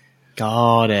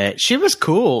 Got it. She was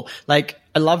cool. Like,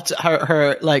 I loved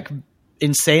her like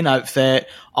insane outfit,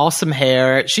 awesome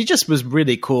hair. She just was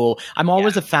really cool. I'm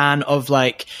always a fan of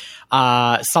like,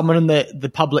 someone in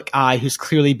the public eye who's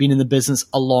clearly been in the business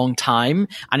a long time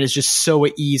and is just so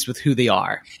at ease with who they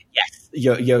are. Yes.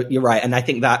 You're right, and I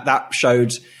think that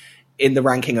showed in the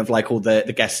ranking of like all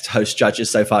the guest host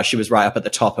judges so far. She was right up at the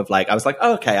top of like I was like,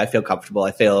 oh, okay, I feel comfortable.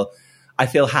 I feel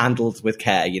handled with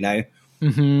care,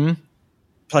 Mm-hmm.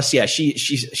 Plus, yeah,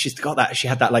 she's got that. She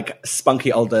had that like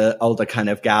spunky older kind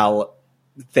of gal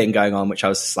thing going on, which I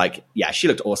was like, yeah, she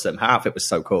looked awesome. Her outfit was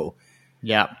so cool.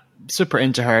 Yeah. Super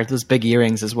into her, those big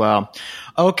earrings as well.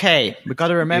 Okay, we got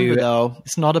to remember though,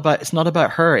 it's not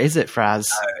about her, is it, Fraz?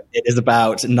 It is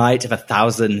about Night of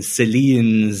 1,000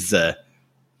 Celines. So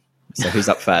who's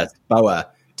up first? Boa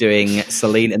doing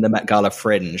Celine in the Met Gala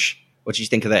Fringe. What did you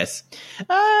think of this?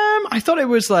 I thought it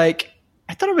was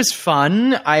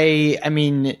fun. I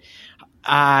mean,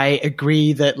 I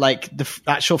agree that like the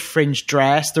actual Fringe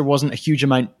dress, there wasn't a huge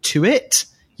amount to it.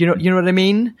 You know what I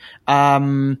mean?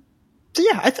 So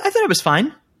yeah, I thought it was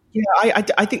fine. Yeah,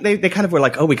 I think they kind of were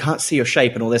like, oh, we can't see your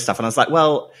shape and all this stuff. And I was like,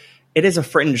 well, it is a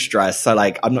Fringe dress, so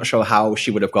like I'm not sure how she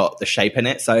would have got the shape in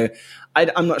it. So I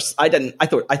thought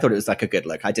it was like a good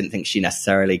look. I didn't think she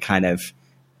necessarily kind of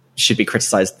should be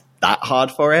criticized that hard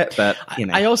for it, but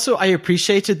I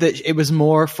appreciated that it was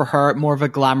more for her, more of a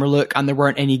glamour look, and there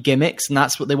weren't any gimmicks, and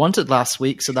that's what they wanted last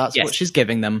week. So that's what she's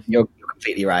giving them. You're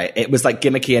completely right. It was like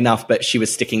gimmicky enough, but she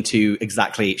was sticking to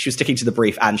the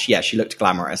brief, and she looked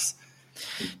glamorous.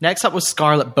 Next up was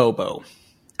Scarlett Bobo.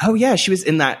 Oh yeah, she was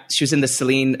in the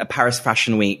Celine Paris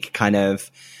Fashion Week kind of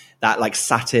that like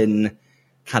satin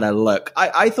kind of look.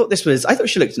 I thought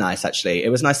she looked nice actually. It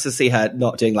was nice to see her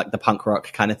not doing like the punk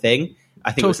rock kind of thing.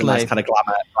 I think it was a nice kind of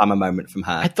glamour moment from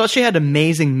her. I thought she had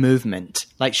amazing movement.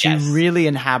 Like she really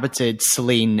inhabited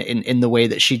Celine in the way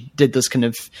that she did those kind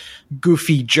of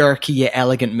goofy, jerky, yet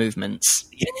elegant movements.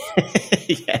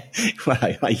 Yeah, well,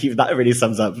 that really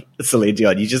sums up Celine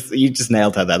Dion. You just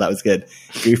nailed her there. That was good.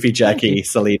 Goofy, jerky,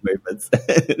 Celine movements.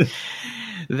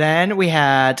 Then we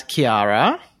had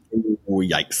Kiara. Ooh,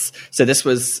 yikes! So this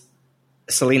was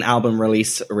Celine album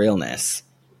release Realness.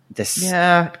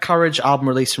 Courage album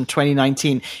release from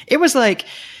 2019. It was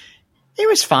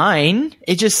fine.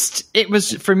 It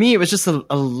was for me. It was just a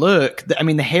look. I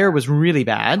mean, the hair was really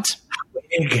bad.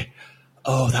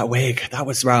 That wig. That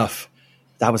was rough.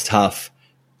 That was tough.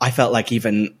 I felt like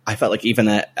even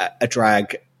a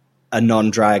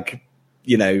non-drag,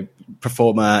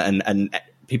 performer and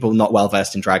people not well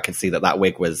versed in drag could see that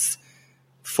wig was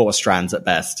 4 strands at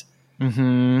best.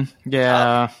 Mm-hmm.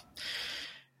 Yeah.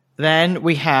 Then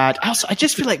we had. Also, I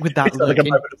just feel like with that look, like a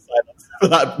moment of silence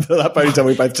for that ponytail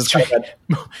we both just said.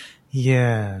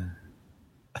 Yeah.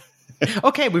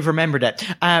 Okay, we've remembered it.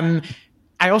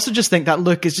 I also just think that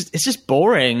look is just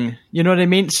boring. You know what I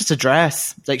mean? It's just a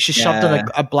dress. Like she shoved on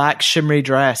a black shimmery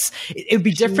dress. It would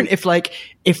be different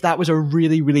if that was a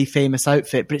really, really famous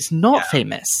outfit, but it's not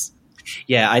famous.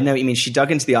 Yeah, I know what you mean. She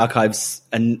dug into the archives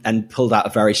and pulled out a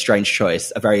very strange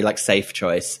choice, a very like safe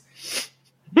choice.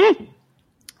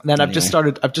 Then I've just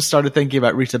started thinking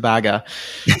about Rita Baga.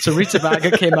 So Rita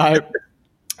Baga came out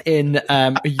in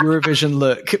a Eurovision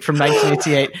look from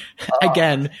 1988.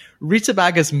 Again, Rita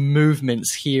Baga's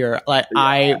movements here, I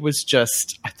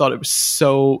thought it was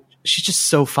she's just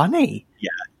so funny. Yeah,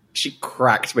 she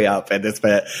cracked me up in this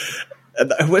bit.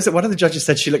 Was it one of the judges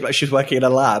said she looked like she was working in a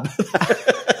lab?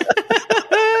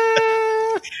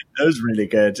 That was really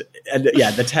good. And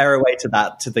the tearaway to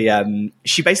the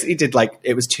she basically did like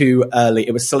it was too early.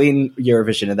 It was Celine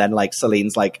Eurovision and then like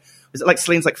Celine's like was it like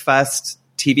Celine's like first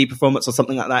TV performance or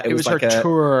something like that? It was like her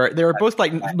tour. They were both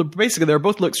basically they were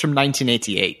both looks from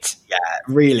 1988. Yeah,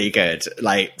 really good.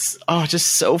 Like just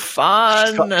so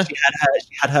fun. She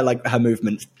had her like her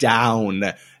movements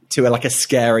down to like a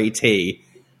scary T.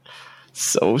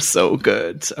 So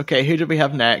good. Okay, who did we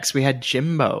have next? We had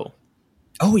Jimbo.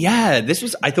 Oh yeah,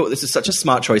 I thought this was such a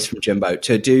smart choice from Jimbo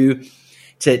to do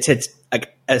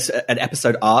as an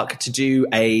episode arc to do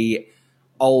to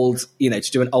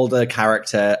do an older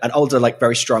character, an older like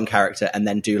very strong character, and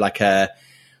then do like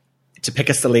to pick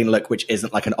a Celine look, which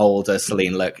isn't like an older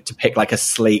Celine look, to pick like a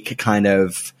sleek kind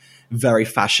of very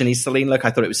fashiony Celine look.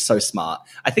 I thought it was so smart.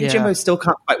 I think Jimbo still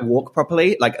can't quite walk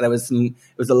properly. Like it was a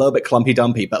little bit clumpy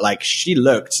dumpy, but like she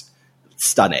looked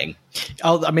stunning.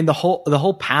 Oh, I mean the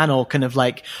whole panel kind of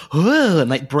like and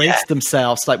like braced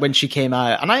themselves like when she came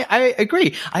out, and I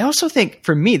agree. I also think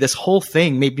for me this whole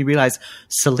thing made me realize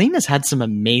Celine has had some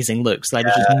amazing looks that I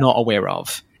was just not aware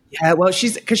of. Yeah, well,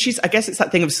 she's I guess it's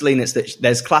that thing of Celine. It's that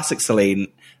there's classic Celine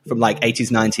from like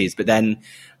 80s, 90s, but then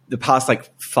the past like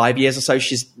 5 years or so,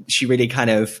 she really kind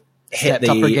of hit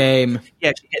up her game.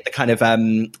 Yeah, she hit the kind of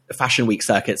fashion week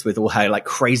circuits with all her like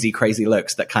crazy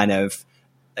looks that kind of,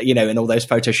 you know, in all those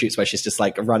photo shoots where she's just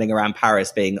like running around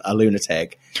Paris being a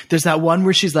lunatic. There's that one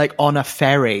where she's like on a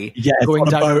ferry going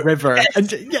down a river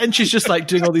and she's just like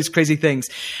doing all these crazy things.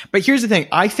 But here's the thing.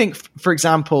 I think, for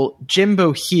example,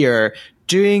 Jimbo here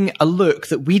doing a look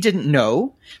that we didn't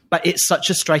know, but it's such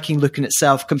a striking look in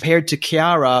itself compared to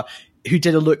Chiara, who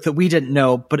did a look that we didn't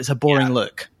know, but it's a boring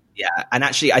look. Yeah. And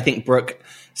actually, I think Brooke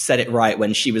said it right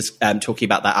when she was talking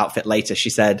about that outfit later. She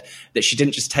said that she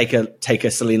didn't just take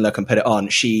a Celine look and put it on.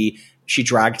 She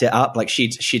dragged it up. Like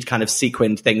she'd kind of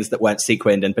sequined things that weren't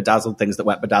sequined and bedazzled things that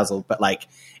weren't bedazzled, but like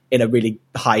in a really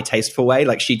high tasteful way.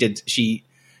 Like she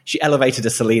elevated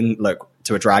a Celine look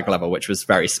to a drag level, which was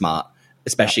very smart,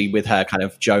 especially with her kind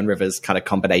of Joan Rivers kind of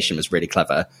combination was really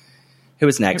clever. Who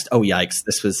was next? Oh, yikes.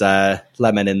 This was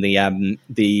Lemon in the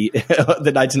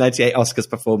 1998 Oscars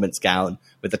performance gown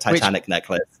with the Titanic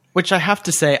necklace. Which I have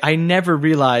to say, I never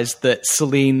realized that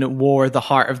Celine wore the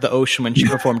heart of the ocean when she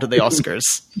performed at the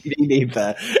Oscars. Me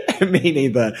neither. Me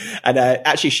neither. And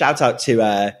actually, shout out to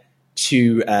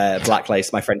Black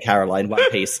Lace, my friend Caroline, One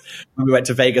Piece. We went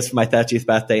to Vegas for my 30th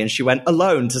birthday and she went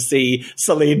alone to see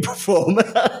Celine perform.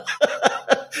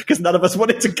 Because none of us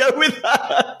wanted to go with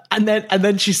her. And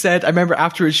then she said, I remember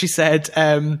afterwards she said,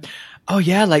 oh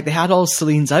yeah, like they had all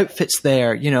Celine's outfits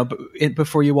there, you know,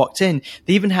 before you walked in.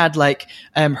 They even had like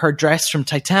her dress from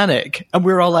Titanic. And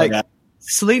we were all like,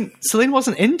 Celine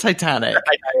wasn't in Titanic.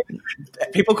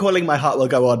 People calling My Heart Will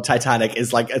Go On Titanic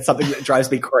is like, it's something that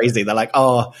drives me crazy. They're like,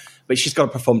 oh, but she's got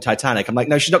to perform Titanic. I'm like,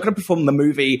 no, she's not going to perform the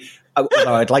movie.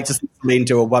 Although I'd like to see Celine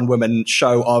do a one-woman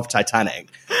show of Titanic.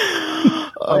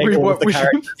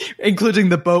 Including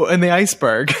the boat and the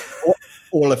iceberg.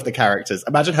 All of the characters.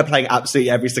 Imagine her playing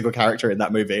absolutely every single character in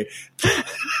that movie.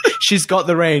 She's got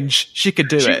the range. She could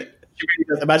do it. She really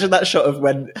does. Imagine that shot of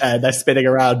when they're spinning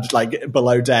around like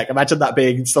below deck. Imagine that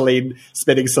being Celine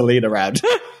spinning Celine around.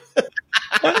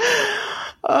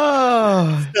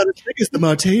 Oh, it's not as big as the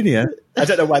Martinia. I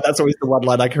don't know why that's always the one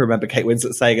line I can remember Kate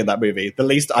Winslet saying in that movie. The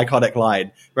least iconic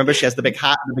line. Remember she has the big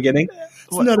hat in the beginning?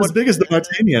 It's not as big as the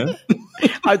Martinia.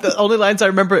 The only lines I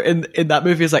remember in that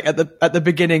movie is like at the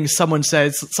beginning someone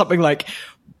says something like,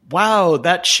 wow,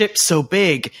 that ship's so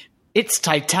big. It's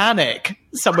Titanic.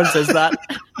 Someone says that.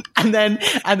 and then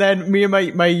me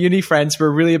and my uni friends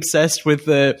were really obsessed with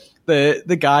the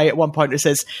guy at one point who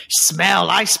says,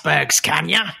 smell icebergs, can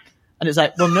ya? And it's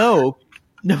like, well,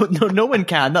 no one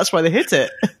can. That's why they hit it.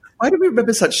 Why do we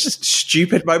remember such just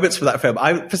stupid moments from that film?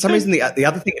 For some reason, the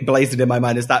other thing blazed in my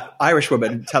mind is that Irish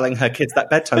woman telling her kids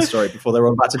that bedtime story before they were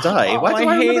about to die. Why do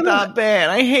I hate that bit.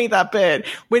 I hate that bit.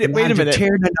 Wait a minute.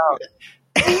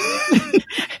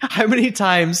 How many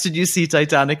times did you see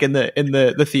Titanic in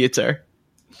the theater?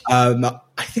 I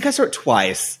think I saw it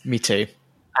twice. Me too.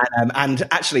 And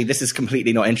actually, this is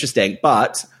completely not interesting,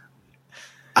 but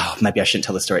maybe I shouldn't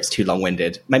tell the story. It's too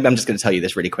long-winded. Maybe I'm just going to tell you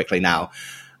this really quickly now.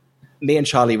 Me and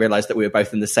Charlie realized that we were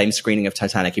both in the same screening of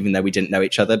Titanic, even though we didn't know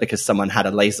each other, because someone had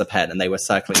a laser pen and they were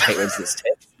circling Kate Winslet's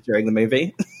tits during the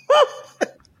movie.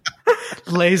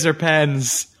 Laser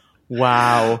pens.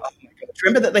 Wow. Oh my God. Do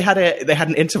you remember that they had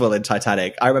an interval in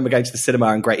Titanic? I remember going to the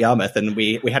cinema in Great Yarmouth and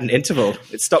we had an interval.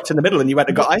 It stopped in the middle and you went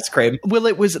and got ice cream. Well,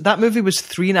 that movie was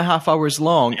 3.5 hours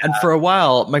long. Yeah. And for a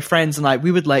while, my friends and I,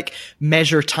 we would like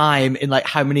measure time in like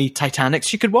how many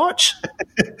Titanics you could watch.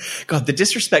 God, the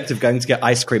disrespect of going to get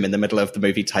ice cream in the middle of the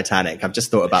movie Titanic. I've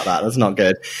just thought about that. That's not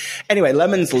good. Anyway,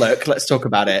 Lemon's look, let's talk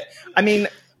about it. I mean,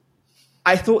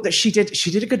 I thought that she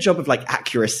did a good job of like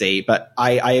accuracy, but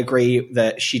I agree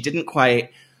that she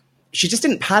just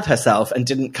didn't pad herself and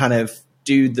didn't kind of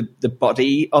do the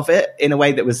body of it in a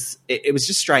way that was, it was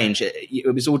just strange.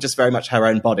 It was all just very much her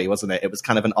own body, wasn't it? It was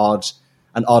kind of an odd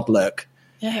look.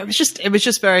 Yeah, it was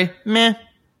just very meh.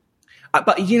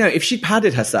 But you know, if she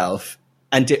padded herself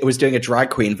and was doing a drag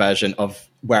queen version of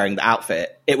wearing the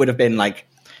outfit, it would have been like,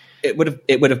 it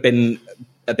would have been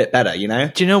a bit better, you know?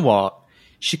 Do you know what?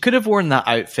 She could have worn that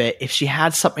outfit if she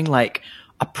had something like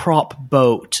a prop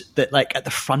boat that like at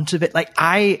the front of it, like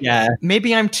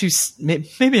maybe I'm too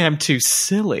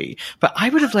silly, but I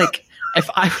would have like if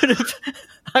I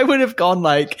would have gone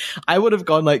like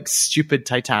stupid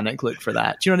Titanic look for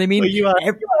that. Do you know what I mean? Well, you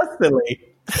are silly.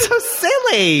 So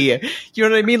silly. You know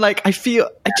what I mean? Like I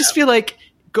just feel like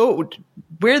go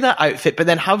wear that outfit, but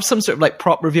then have some sort of like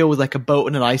prop reveal with like a boat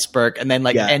and an iceberg, and then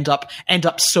like end up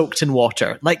soaked in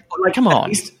water. Like come on.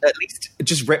 At least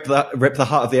just rip the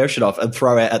heart of the ocean off and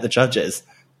throw it at the judges.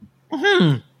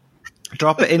 Mm-hmm.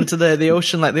 Drop it into the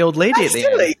ocean like the old lady at the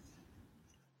end.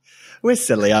 We're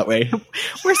silly, aren't we?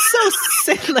 We're so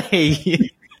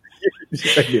silly.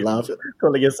 You made me laugh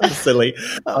calling you so silly.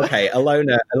 Okay,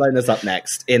 Alona's up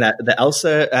next in the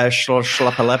Elsa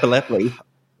Schlappaleppalepli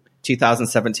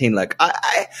 2017 look.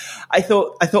 I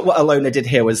thought what Alona did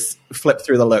here was flip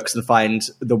through the looks and find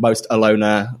the most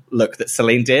Alona look that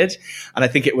Celine did, and I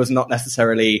think it was not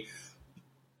necessarily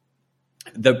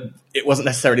the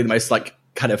most like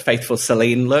kind of faithful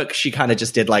Celine look. She kind of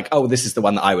just did like, oh, this is the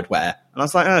one that I would wear, and I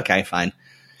was like, oh, okay, fine.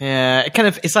 Yeah,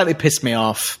 it slightly pissed me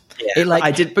off.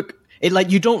 Yeah,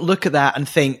 you don't look at that and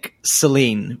think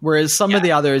Celine, whereas some of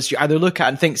the others you either look at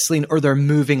and think Celine or they're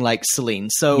moving like Celine.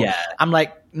 So I'm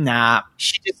like, nah.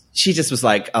 She just was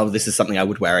like, oh, this is something I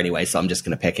would wear anyway, so I'm just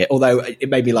going to pick it. Although it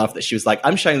made me laugh that she was like,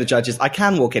 I'm showing the judges I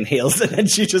can walk in heels, and then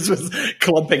she just was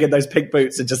clumping in those pink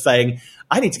boots and just saying,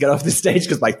 I need to get off this stage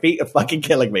because my feet are fucking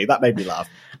killing me. That made me laugh.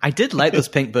 I did like those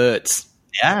pink boots.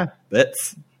 Yeah,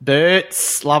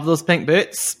 boots. Love those pink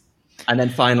boots. And then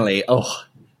finally,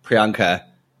 Priyanka.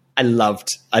 I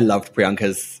loved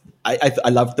Priyanka's. I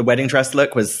loved the wedding dress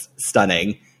look was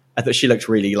stunning. I thought she looked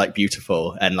really like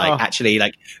beautiful and like actually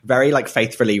like very like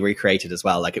faithfully recreated as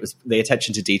well. Like it was, the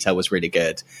attention to detail was really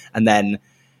good. And then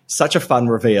such a fun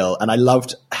reveal. And I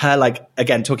loved her, like,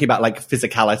 again, talking about like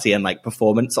physicality and like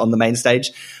performance on the main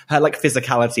stage, her like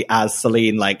physicality as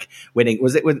Celine, like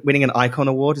winning an Icon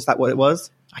Award? Is that what it was?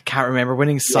 I can't remember,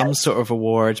 winning some sort of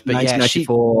award, but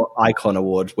 1994 Icon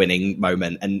Award winning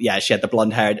moment. And yeah, she had the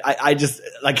blonde hair. I just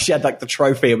like, she had like the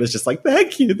trophy and was just like,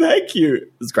 thank you.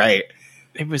 It was great.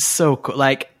 It was so cool,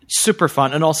 like super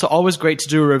fun, and also always great to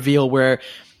do a reveal where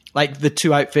like the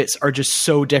two outfits are just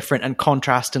so different and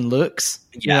contrast in looks.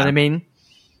 You know what I mean?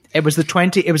 It was the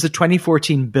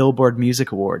 2014 Billboard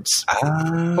Music Awards.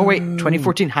 Oh wait,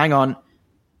 2014. Hang on,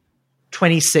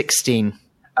 2016.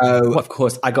 Oh, of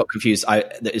course, I got confused.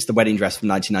 It's the wedding dress from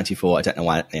 1994. I don't know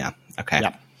why. Yeah, okay.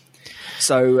 Yeah.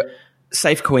 So,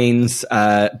 safe queens,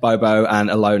 Bobo and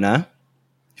Alona.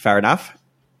 Fair enough.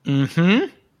 Mm-hmm.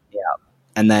 Yeah,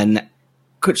 and then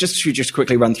should just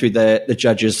quickly run through the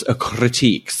judges'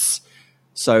 critiques.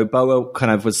 So Bobo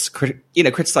kind of was,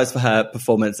 criticized for her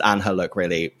performance and her look.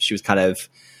 Really, she was kind of,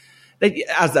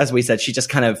 as we said, she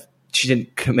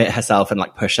didn't commit herself and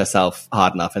like push herself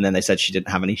hard enough. And then they said she didn't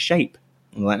have any shape.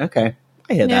 I'm like, okay,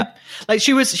 I hear that. Like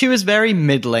she was very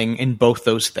middling in both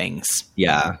those things.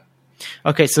 Yeah.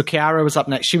 Okay, so Chiara was up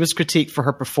next. She was critiqued for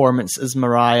her performance as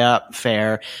Mariah.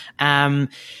 Fair.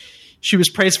 She was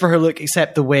praised for her look,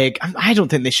 except the wig. I don't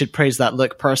think they should praise that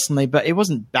look personally, but it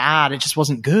wasn't bad. It just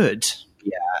wasn't good.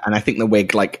 Yeah, and I think the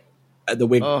wig,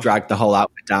 dragged the whole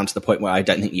outfit down to the point where I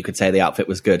don't think you could say the outfit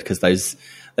was good because those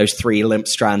three limp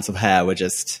strands of hair were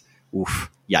just,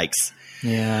 yikes.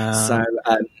 Yeah. So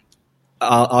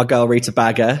our girl Rita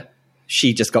Baga,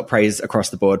 she just got praise across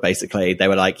the board. Basically, they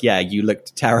were like, "Yeah, you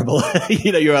looked terrible.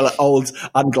 You're an old,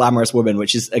 unglamorous woman,"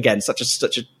 which is again such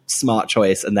a smart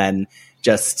choice. And then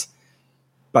just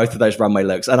both of those runway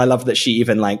looks, and I love that she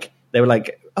even they were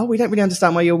like, "Oh, we don't really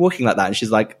understand why you're walking like that," and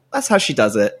she's like, "That's how she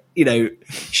does it."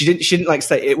 She didn't like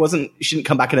say it wasn't. She didn't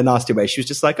come back in a nasty way. She was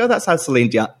just like, "Oh, that's how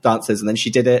Celine dances," and then she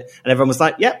did it, and everyone was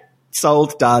like, "Yep,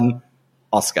 sold, done,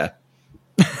 Oscar."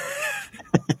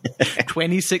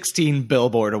 2016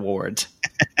 Billboard Award.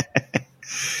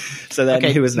 So then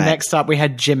who was next? Next up, we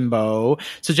had Jimbo.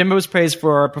 So Jimbo was praised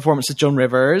for her performance with Joan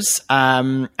Rivers.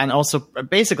 And also,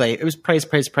 basically, it was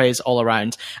praise all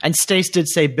around. And Stace did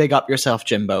say, big up yourself,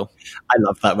 Jimbo. I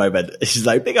love that moment. She's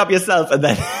like, big up yourself. And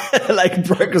then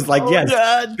Brooke was like, yes,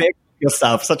 big up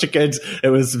yourself. Such a good, it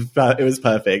was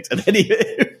perfect. And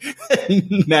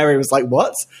then Mary was like,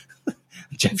 what?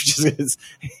 Jeff he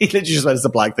literally just went, it's a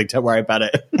black thing, don't worry about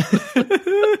it.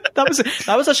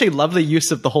 that was actually lovely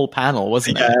use of the whole panel,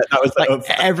 wasn't it? Yeah, that was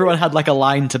everyone had like a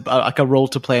line to like a role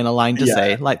to play and a line to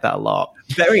say. Like that a lot.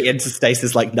 Very into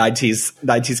Stace's like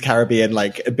 90s Caribbean,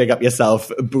 like big up yourself,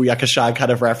 booyakasha kind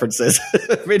of references.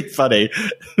 Really funny.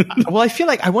 Well, I feel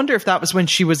like I wonder if that was when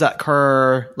she was at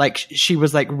her, like she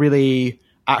was like really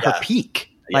at her peak.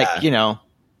 Like, well,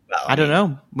 I don't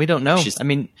know. We don't know. I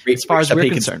mean, as far as we're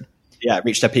concerned.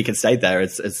 reached her peak and stayed there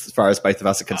as far as both of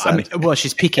us are concerned. Well,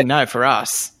 she's peaking now for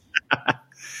us.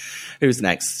 Who's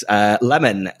next?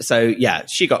 Lemon. So yeah,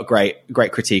 she got great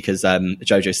critique as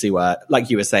Jojo Siwa. Like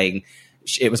you were saying,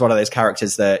 it was one of those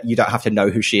characters that you don't have to know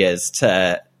who she is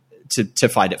to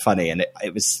find it funny. And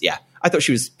it was, yeah, I thought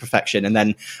she was perfection. And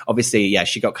then obviously, yeah,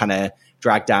 she got kind of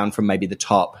dragged down from maybe the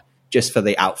top just for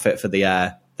the outfit for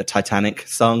the Titanic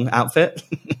song outfit.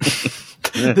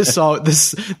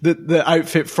 the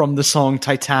outfit from the song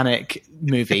Titanic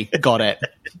movie. Got it.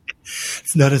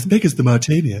 It's not as big as the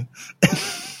Martini.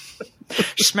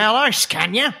 Smell ice,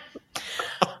 can you?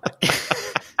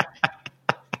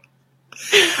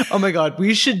 Oh my god,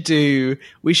 we should do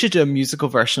a musical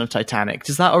version of Titanic.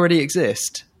 Does that already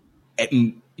exist?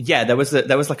 Yeah, there was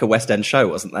like a West End show,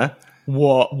 wasn't there?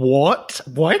 What?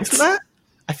 Wasn't there?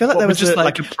 I feel like there was just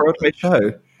like a Broadway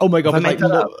show. Oh my god, with like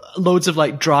loads of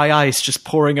like dry ice just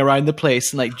pouring around the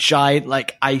place and like giant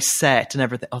like ice set and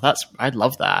everything. Oh, I'd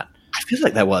love that. I feel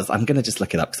like there was. I'm going to just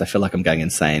look it up because I feel like I'm going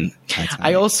insane. Titanic.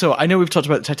 I know we've talked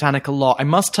about the Titanic a lot. I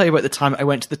must tell you about the time I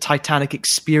went to the Titanic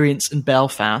experience in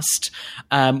Belfast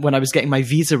when I was getting my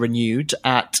visa renewed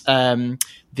at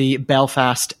the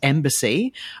Belfast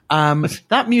Embassy.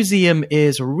 That museum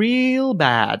is real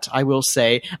bad, I will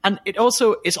say. And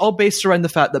it's all based around the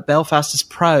fact that Belfast is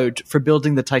proud for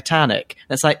building the Titanic.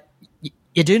 And it's like,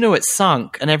 you do know it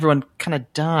sunk and everyone kind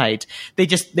of died. They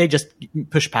just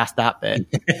push past that bit.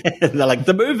 They're like,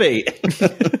 the movie.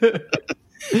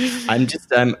 I'm just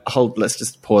let's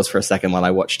just pause for a second while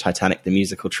I watch Titanic the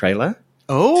musical trailer.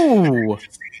 Oh. Let go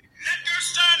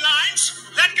stern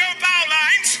lines, let go bow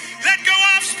lines, let go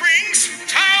off springs,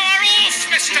 tower off,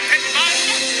 Mr.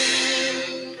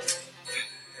 Pitman.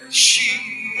 She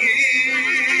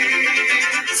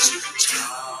is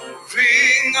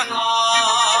towering high.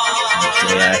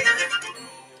 Yeah.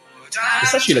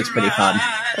 This actually looks pretty fun.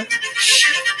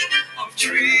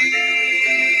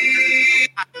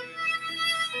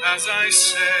 As I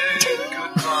say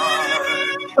goodbye.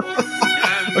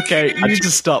 Okay, you need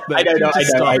to stop there. I know.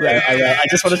 I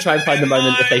just want to try and find the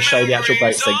moment if they show the actual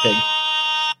boat sinking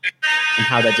and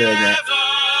how they're doing it.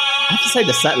 I have to say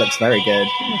the set looks very good.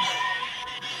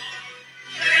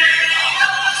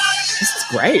 This is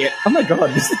great. Oh my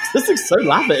god, this looks so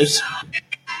lavish.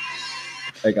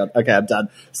 Oh god. Okay, I'm done.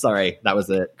 Sorry, that was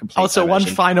a complete. Also, one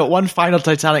final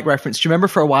Titanic reference. Do you remember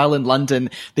for a while in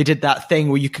London they did that thing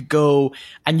where you could go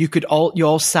and you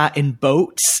all sat in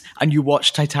boats and you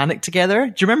watched Titanic together?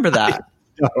 Do you remember that?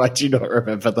 No, I do not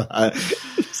remember that.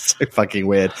 It's so fucking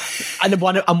weird. And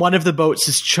one of the boats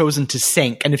is chosen to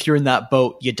sink, and if you're in that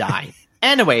boat, you die.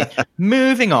 Anyway,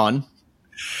 moving on.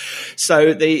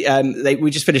 So we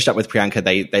just finished up with Priyanka.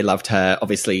 They loved her.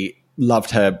 Obviously,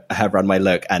 loved her runway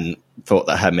look and thought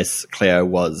that her Miss Cleo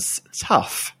was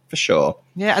tough for sure.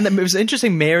 Yeah, and it was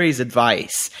interesting. Mary's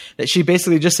advice that she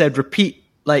basically just said, repeat.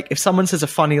 Like if someone says a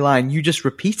funny line, you just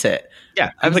repeat it.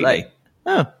 Yeah, I was like,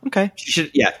 oh, okay.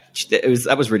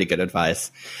 That was really good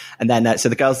advice. And then so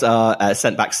the girls are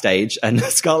sent backstage, and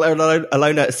Scarlett and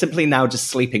Alona are simply now just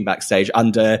sleeping backstage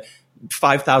under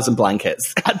 5,000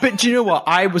 blankets. But do you know what?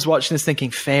 I was watching this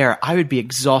thinking, fair, I would be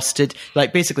exhausted.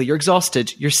 Like, basically, you're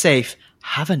exhausted, you're safe,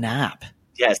 have a nap.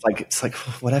 Yeah, it's like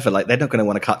whatever. Like, they're not going to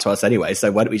want to cut to us anyway,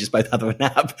 so why don't we just both have a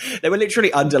nap? They were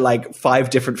literally under like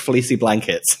 5 different fleecy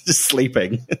blankets, just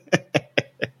sleeping.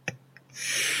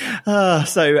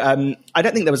 So I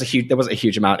don't think there wasn't a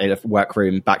huge amount of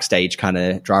workroom backstage kind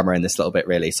of drama in this little bit,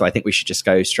 really. So I think we should just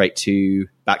go straight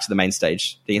back to the main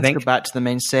stage. Do you think? Let's go back to the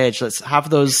main stage. Let's have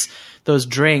those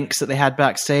drinks that they had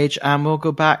backstage, and we'll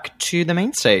go back to the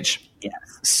main stage. Yes.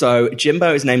 So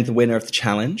Jimbo is named the winner of the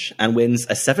challenge and wins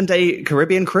a 7-day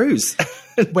Caribbean cruise.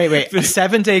 Wait, a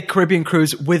 7-day Caribbean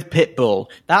cruise with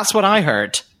Pitbull. That's what I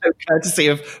heard. Courtesy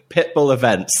of Pitbull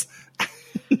Events.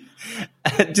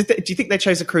 Do you think they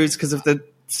chose a cruise because of the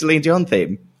Celine Dion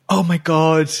theme? Oh my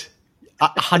god,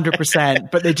 100%.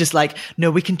 But they're just like,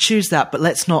 no, we can choose that, but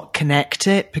let's not connect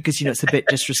it because it's a bit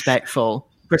disrespectful.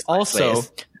 Also,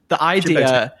 the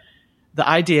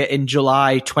idea in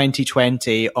July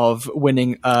 2020 of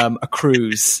winning a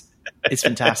cruise is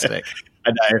fantastic.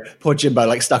 I know. Poor Jimbo,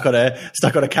 like stuck on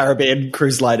a Caribbean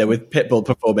cruise liner with Pitbull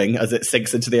performing as it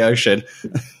sinks into the ocean.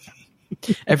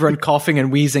 Everyone coughing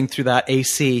and wheezing through that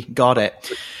AC. Got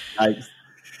it. Nice.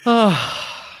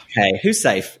 Okay, who's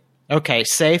safe? Okay,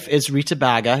 safe is Rita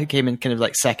Baga, who came in kind of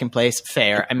like second place.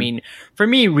 Fair. I mean, for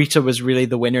me, Rita was really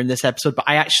the winner in this episode, but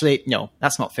no,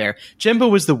 that's not fair. Jimbo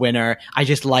was the winner. I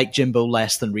just like Jimbo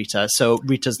less than Rita, so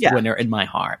Rita's the winner in my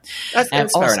heart. That's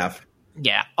fair enough.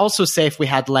 Yeah. Also safe, we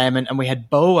had Lemon and we had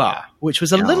Boa, which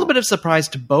was a little bit of surprise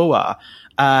to Boa.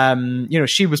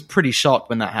 She was pretty shocked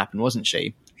when that happened, wasn't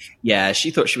she? Yeah,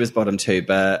 she thought she was bottom too,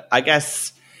 but I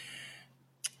guess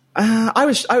I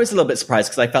was a little bit surprised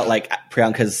because I felt like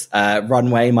Priyanka's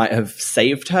runway might have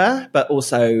saved her, but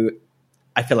also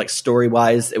I feel like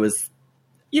story-wise it was,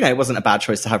 it wasn't a bad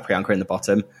choice to have Priyanka in the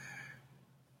bottom.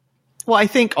 Well, I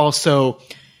think also,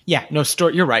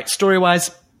 you're right. Story-wise,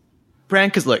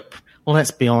 Priyanka's, well,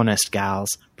 let's be honest,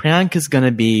 gals. Priyanka's going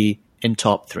to be in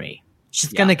top 3.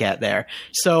 She's going to get there.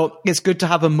 So it's good to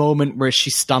have a moment where she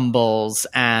stumbles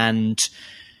and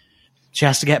she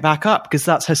has to get back up because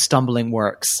that's how stumbling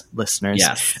works, listeners.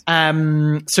 Yes.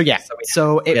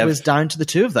 So it was down to the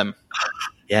two of them.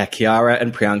 Yeah, Kiara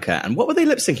and Priyanka. And what were they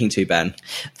lip syncing to, Ben?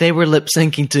 They were lip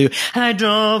syncing to I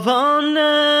drove all night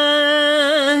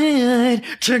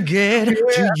to get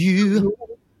to you.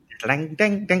 Dang,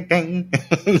 dang, dang, dang.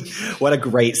 What a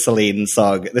great Celine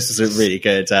song. This is a really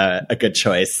good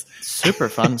choice. Super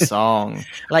fun song.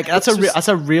 That's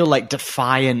a real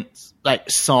defiant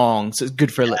song. So it's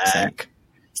good for lip sync.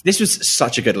 This was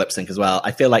such a good lip sync as well.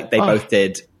 I feel like they both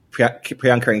did.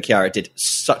 Priyanka and Kiara did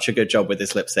such a good job with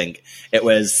this lip sync. It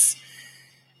was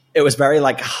very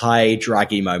high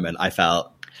draggy moment, I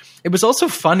felt. It was also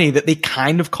funny that they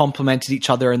kind of complimented each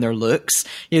other in their looks.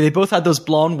 They both had those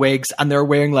blonde wigs and they're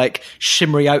wearing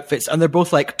shimmery outfits and they're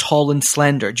both tall and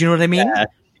slender. Do you know what I mean? Yeah,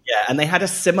 and they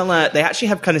actually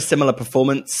have kind of similar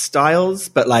performance styles,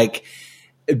 but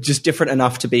just different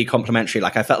enough to be complementary.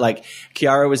 I felt like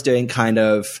Kiara was doing kind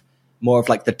of more of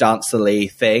the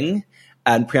dancerly thing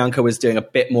and Priyanka was doing a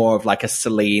bit more of a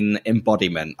Celine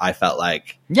embodiment, I felt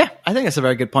like. Yeah, I think that's a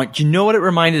very good point. Do you know what it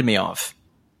reminded me of?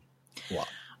 What?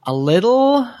 A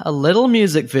little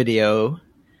music video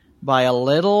by a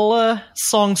little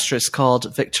songstress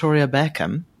called Victoria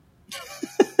Beckham.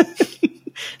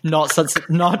 Not such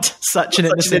an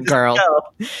innocent girl.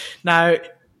 Now,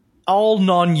 all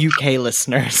non-UK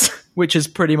listeners, which is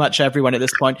pretty much everyone at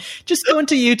this point, just go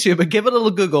into YouTube and give it a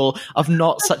little Google of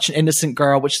Not Such an Innocent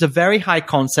Girl, which is a very high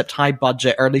concept, high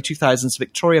budget, early 2000s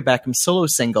Victoria Beckham solo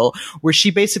single, where she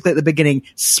basically at the beginning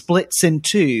splits in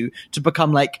two to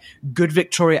become good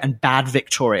Victoria and bad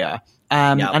Victoria.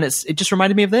 And it just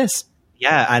reminded me of this.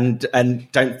 Yeah, and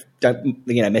don't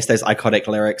miss those iconic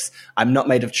lyrics. I'm not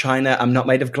made of china, I'm not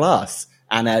made of glass,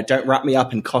 and don't wrap me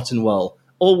up in cotton wool.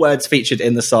 All words featured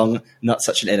in the song Not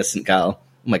Such an Innocent Girl.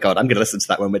 Oh my God, I'm going to listen to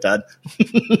that when we're done.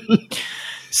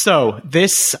 So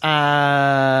this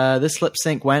lip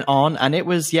sync went on and it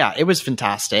was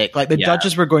fantastic.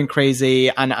 Judges were going crazy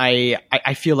and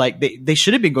I feel like they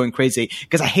should have been going crazy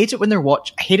because I hate it when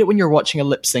you're watching a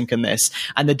lip sync in this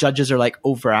and the judges are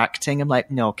overacting. I'm like,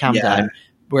 no, calm down.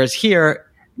 Whereas here,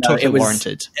 totally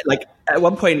warranted. At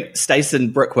one point, Stacey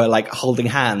and Brooke were holding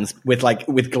hands with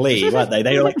glee, weren't they?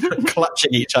 They were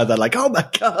clutching each other, oh my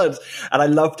God. And I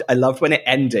loved when it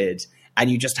ended and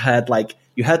you just heard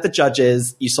you heard the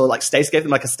judges, you saw Stacey gave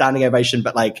them a standing ovation,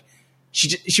 but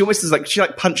she almost was she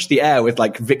punched the air with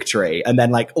victory. And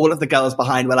then all of the girls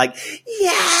behind were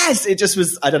yes! It just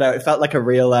was, I don't know, it felt like a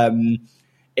real,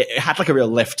 it had a real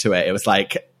lift to it. It was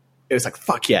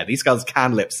fuck yeah, these girls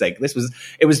can lip sync.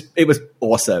 It was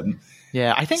awesome.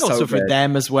 Yeah, I think also for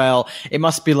them as well, it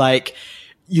must be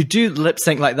you do lip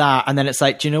sync like that, and then it's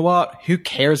do you know what? Who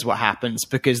cares what happens?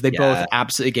 Because they both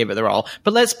absolutely gave it their all.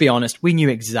 But let's be honest, we knew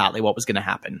exactly what was going to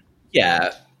happen.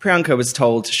 Yeah, Priyanka was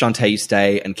told, Shantae, you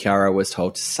stay, and Kiara was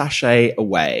told to sashay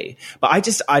away. But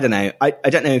I don't know. I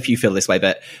don't know if you feel this way,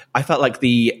 but I felt like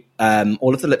the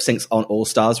all of the lip syncs on All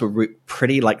Stars were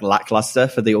pretty lackluster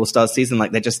for the All Stars season.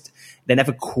 They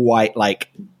never quite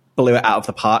blew it out of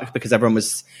the park because everyone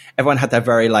had their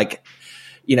very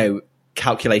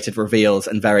calculated reveals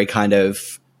and very kind of,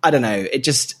 I don't know, it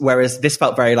just, whereas this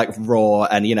felt very raw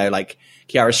and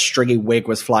Kiara's stringy wig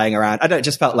was flying around. I don't know, it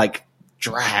just felt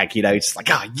drag, just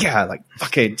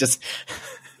fucking just,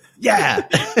 yeah.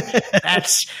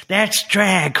 That's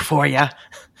drag for you.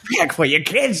 Drag for you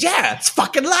kids, yeah, it's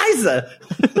fucking Liza.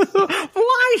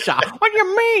 Liza, what do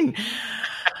you mean?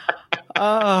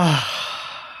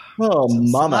 Oh,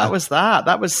 mama. That was that.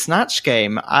 That was Snatch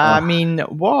Game. I mean,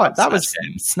 what? That was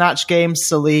Snatch Game,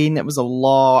 Celine. It was a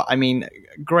lot. I mean,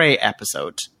 great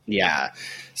episode. Yeah.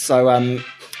 So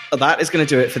that is going to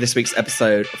do it for this week's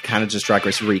episode of Canada's Drag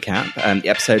Race Recap. The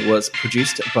episode was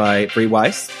produced by Brie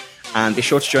Weiss. And be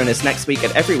sure to join us next week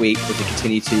and every week as we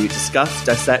continue to discuss,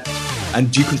 dissect, and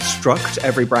deconstruct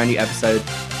every brand new episode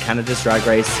of Canada's Drag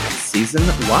Race Season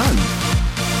 1.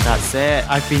 That's it.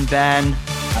 I've been Ben.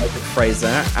 I've been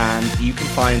Fraser, and you can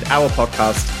find our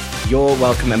podcast, You're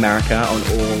Welcome America, on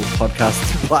all podcast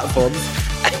platforms.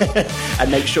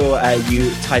 And make sure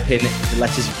you type in the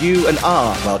letters U and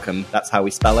R, welcome. That's how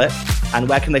we spell it. And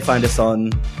where can they find us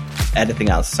on anything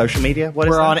else? Social media?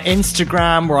 We're on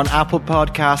Instagram, we're on Apple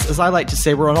Podcasts. As I like to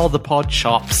say, we're on all the pod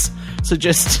shops. So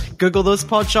just Google those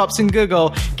pod shops in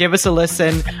Google, give us a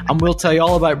listen, and we'll tell you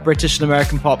all about British and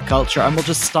American pop culture, and we'll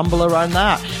just stumble around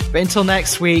that. But until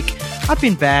next week, I've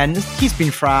been Ben, he's been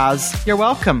Fraz. You're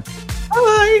welcome.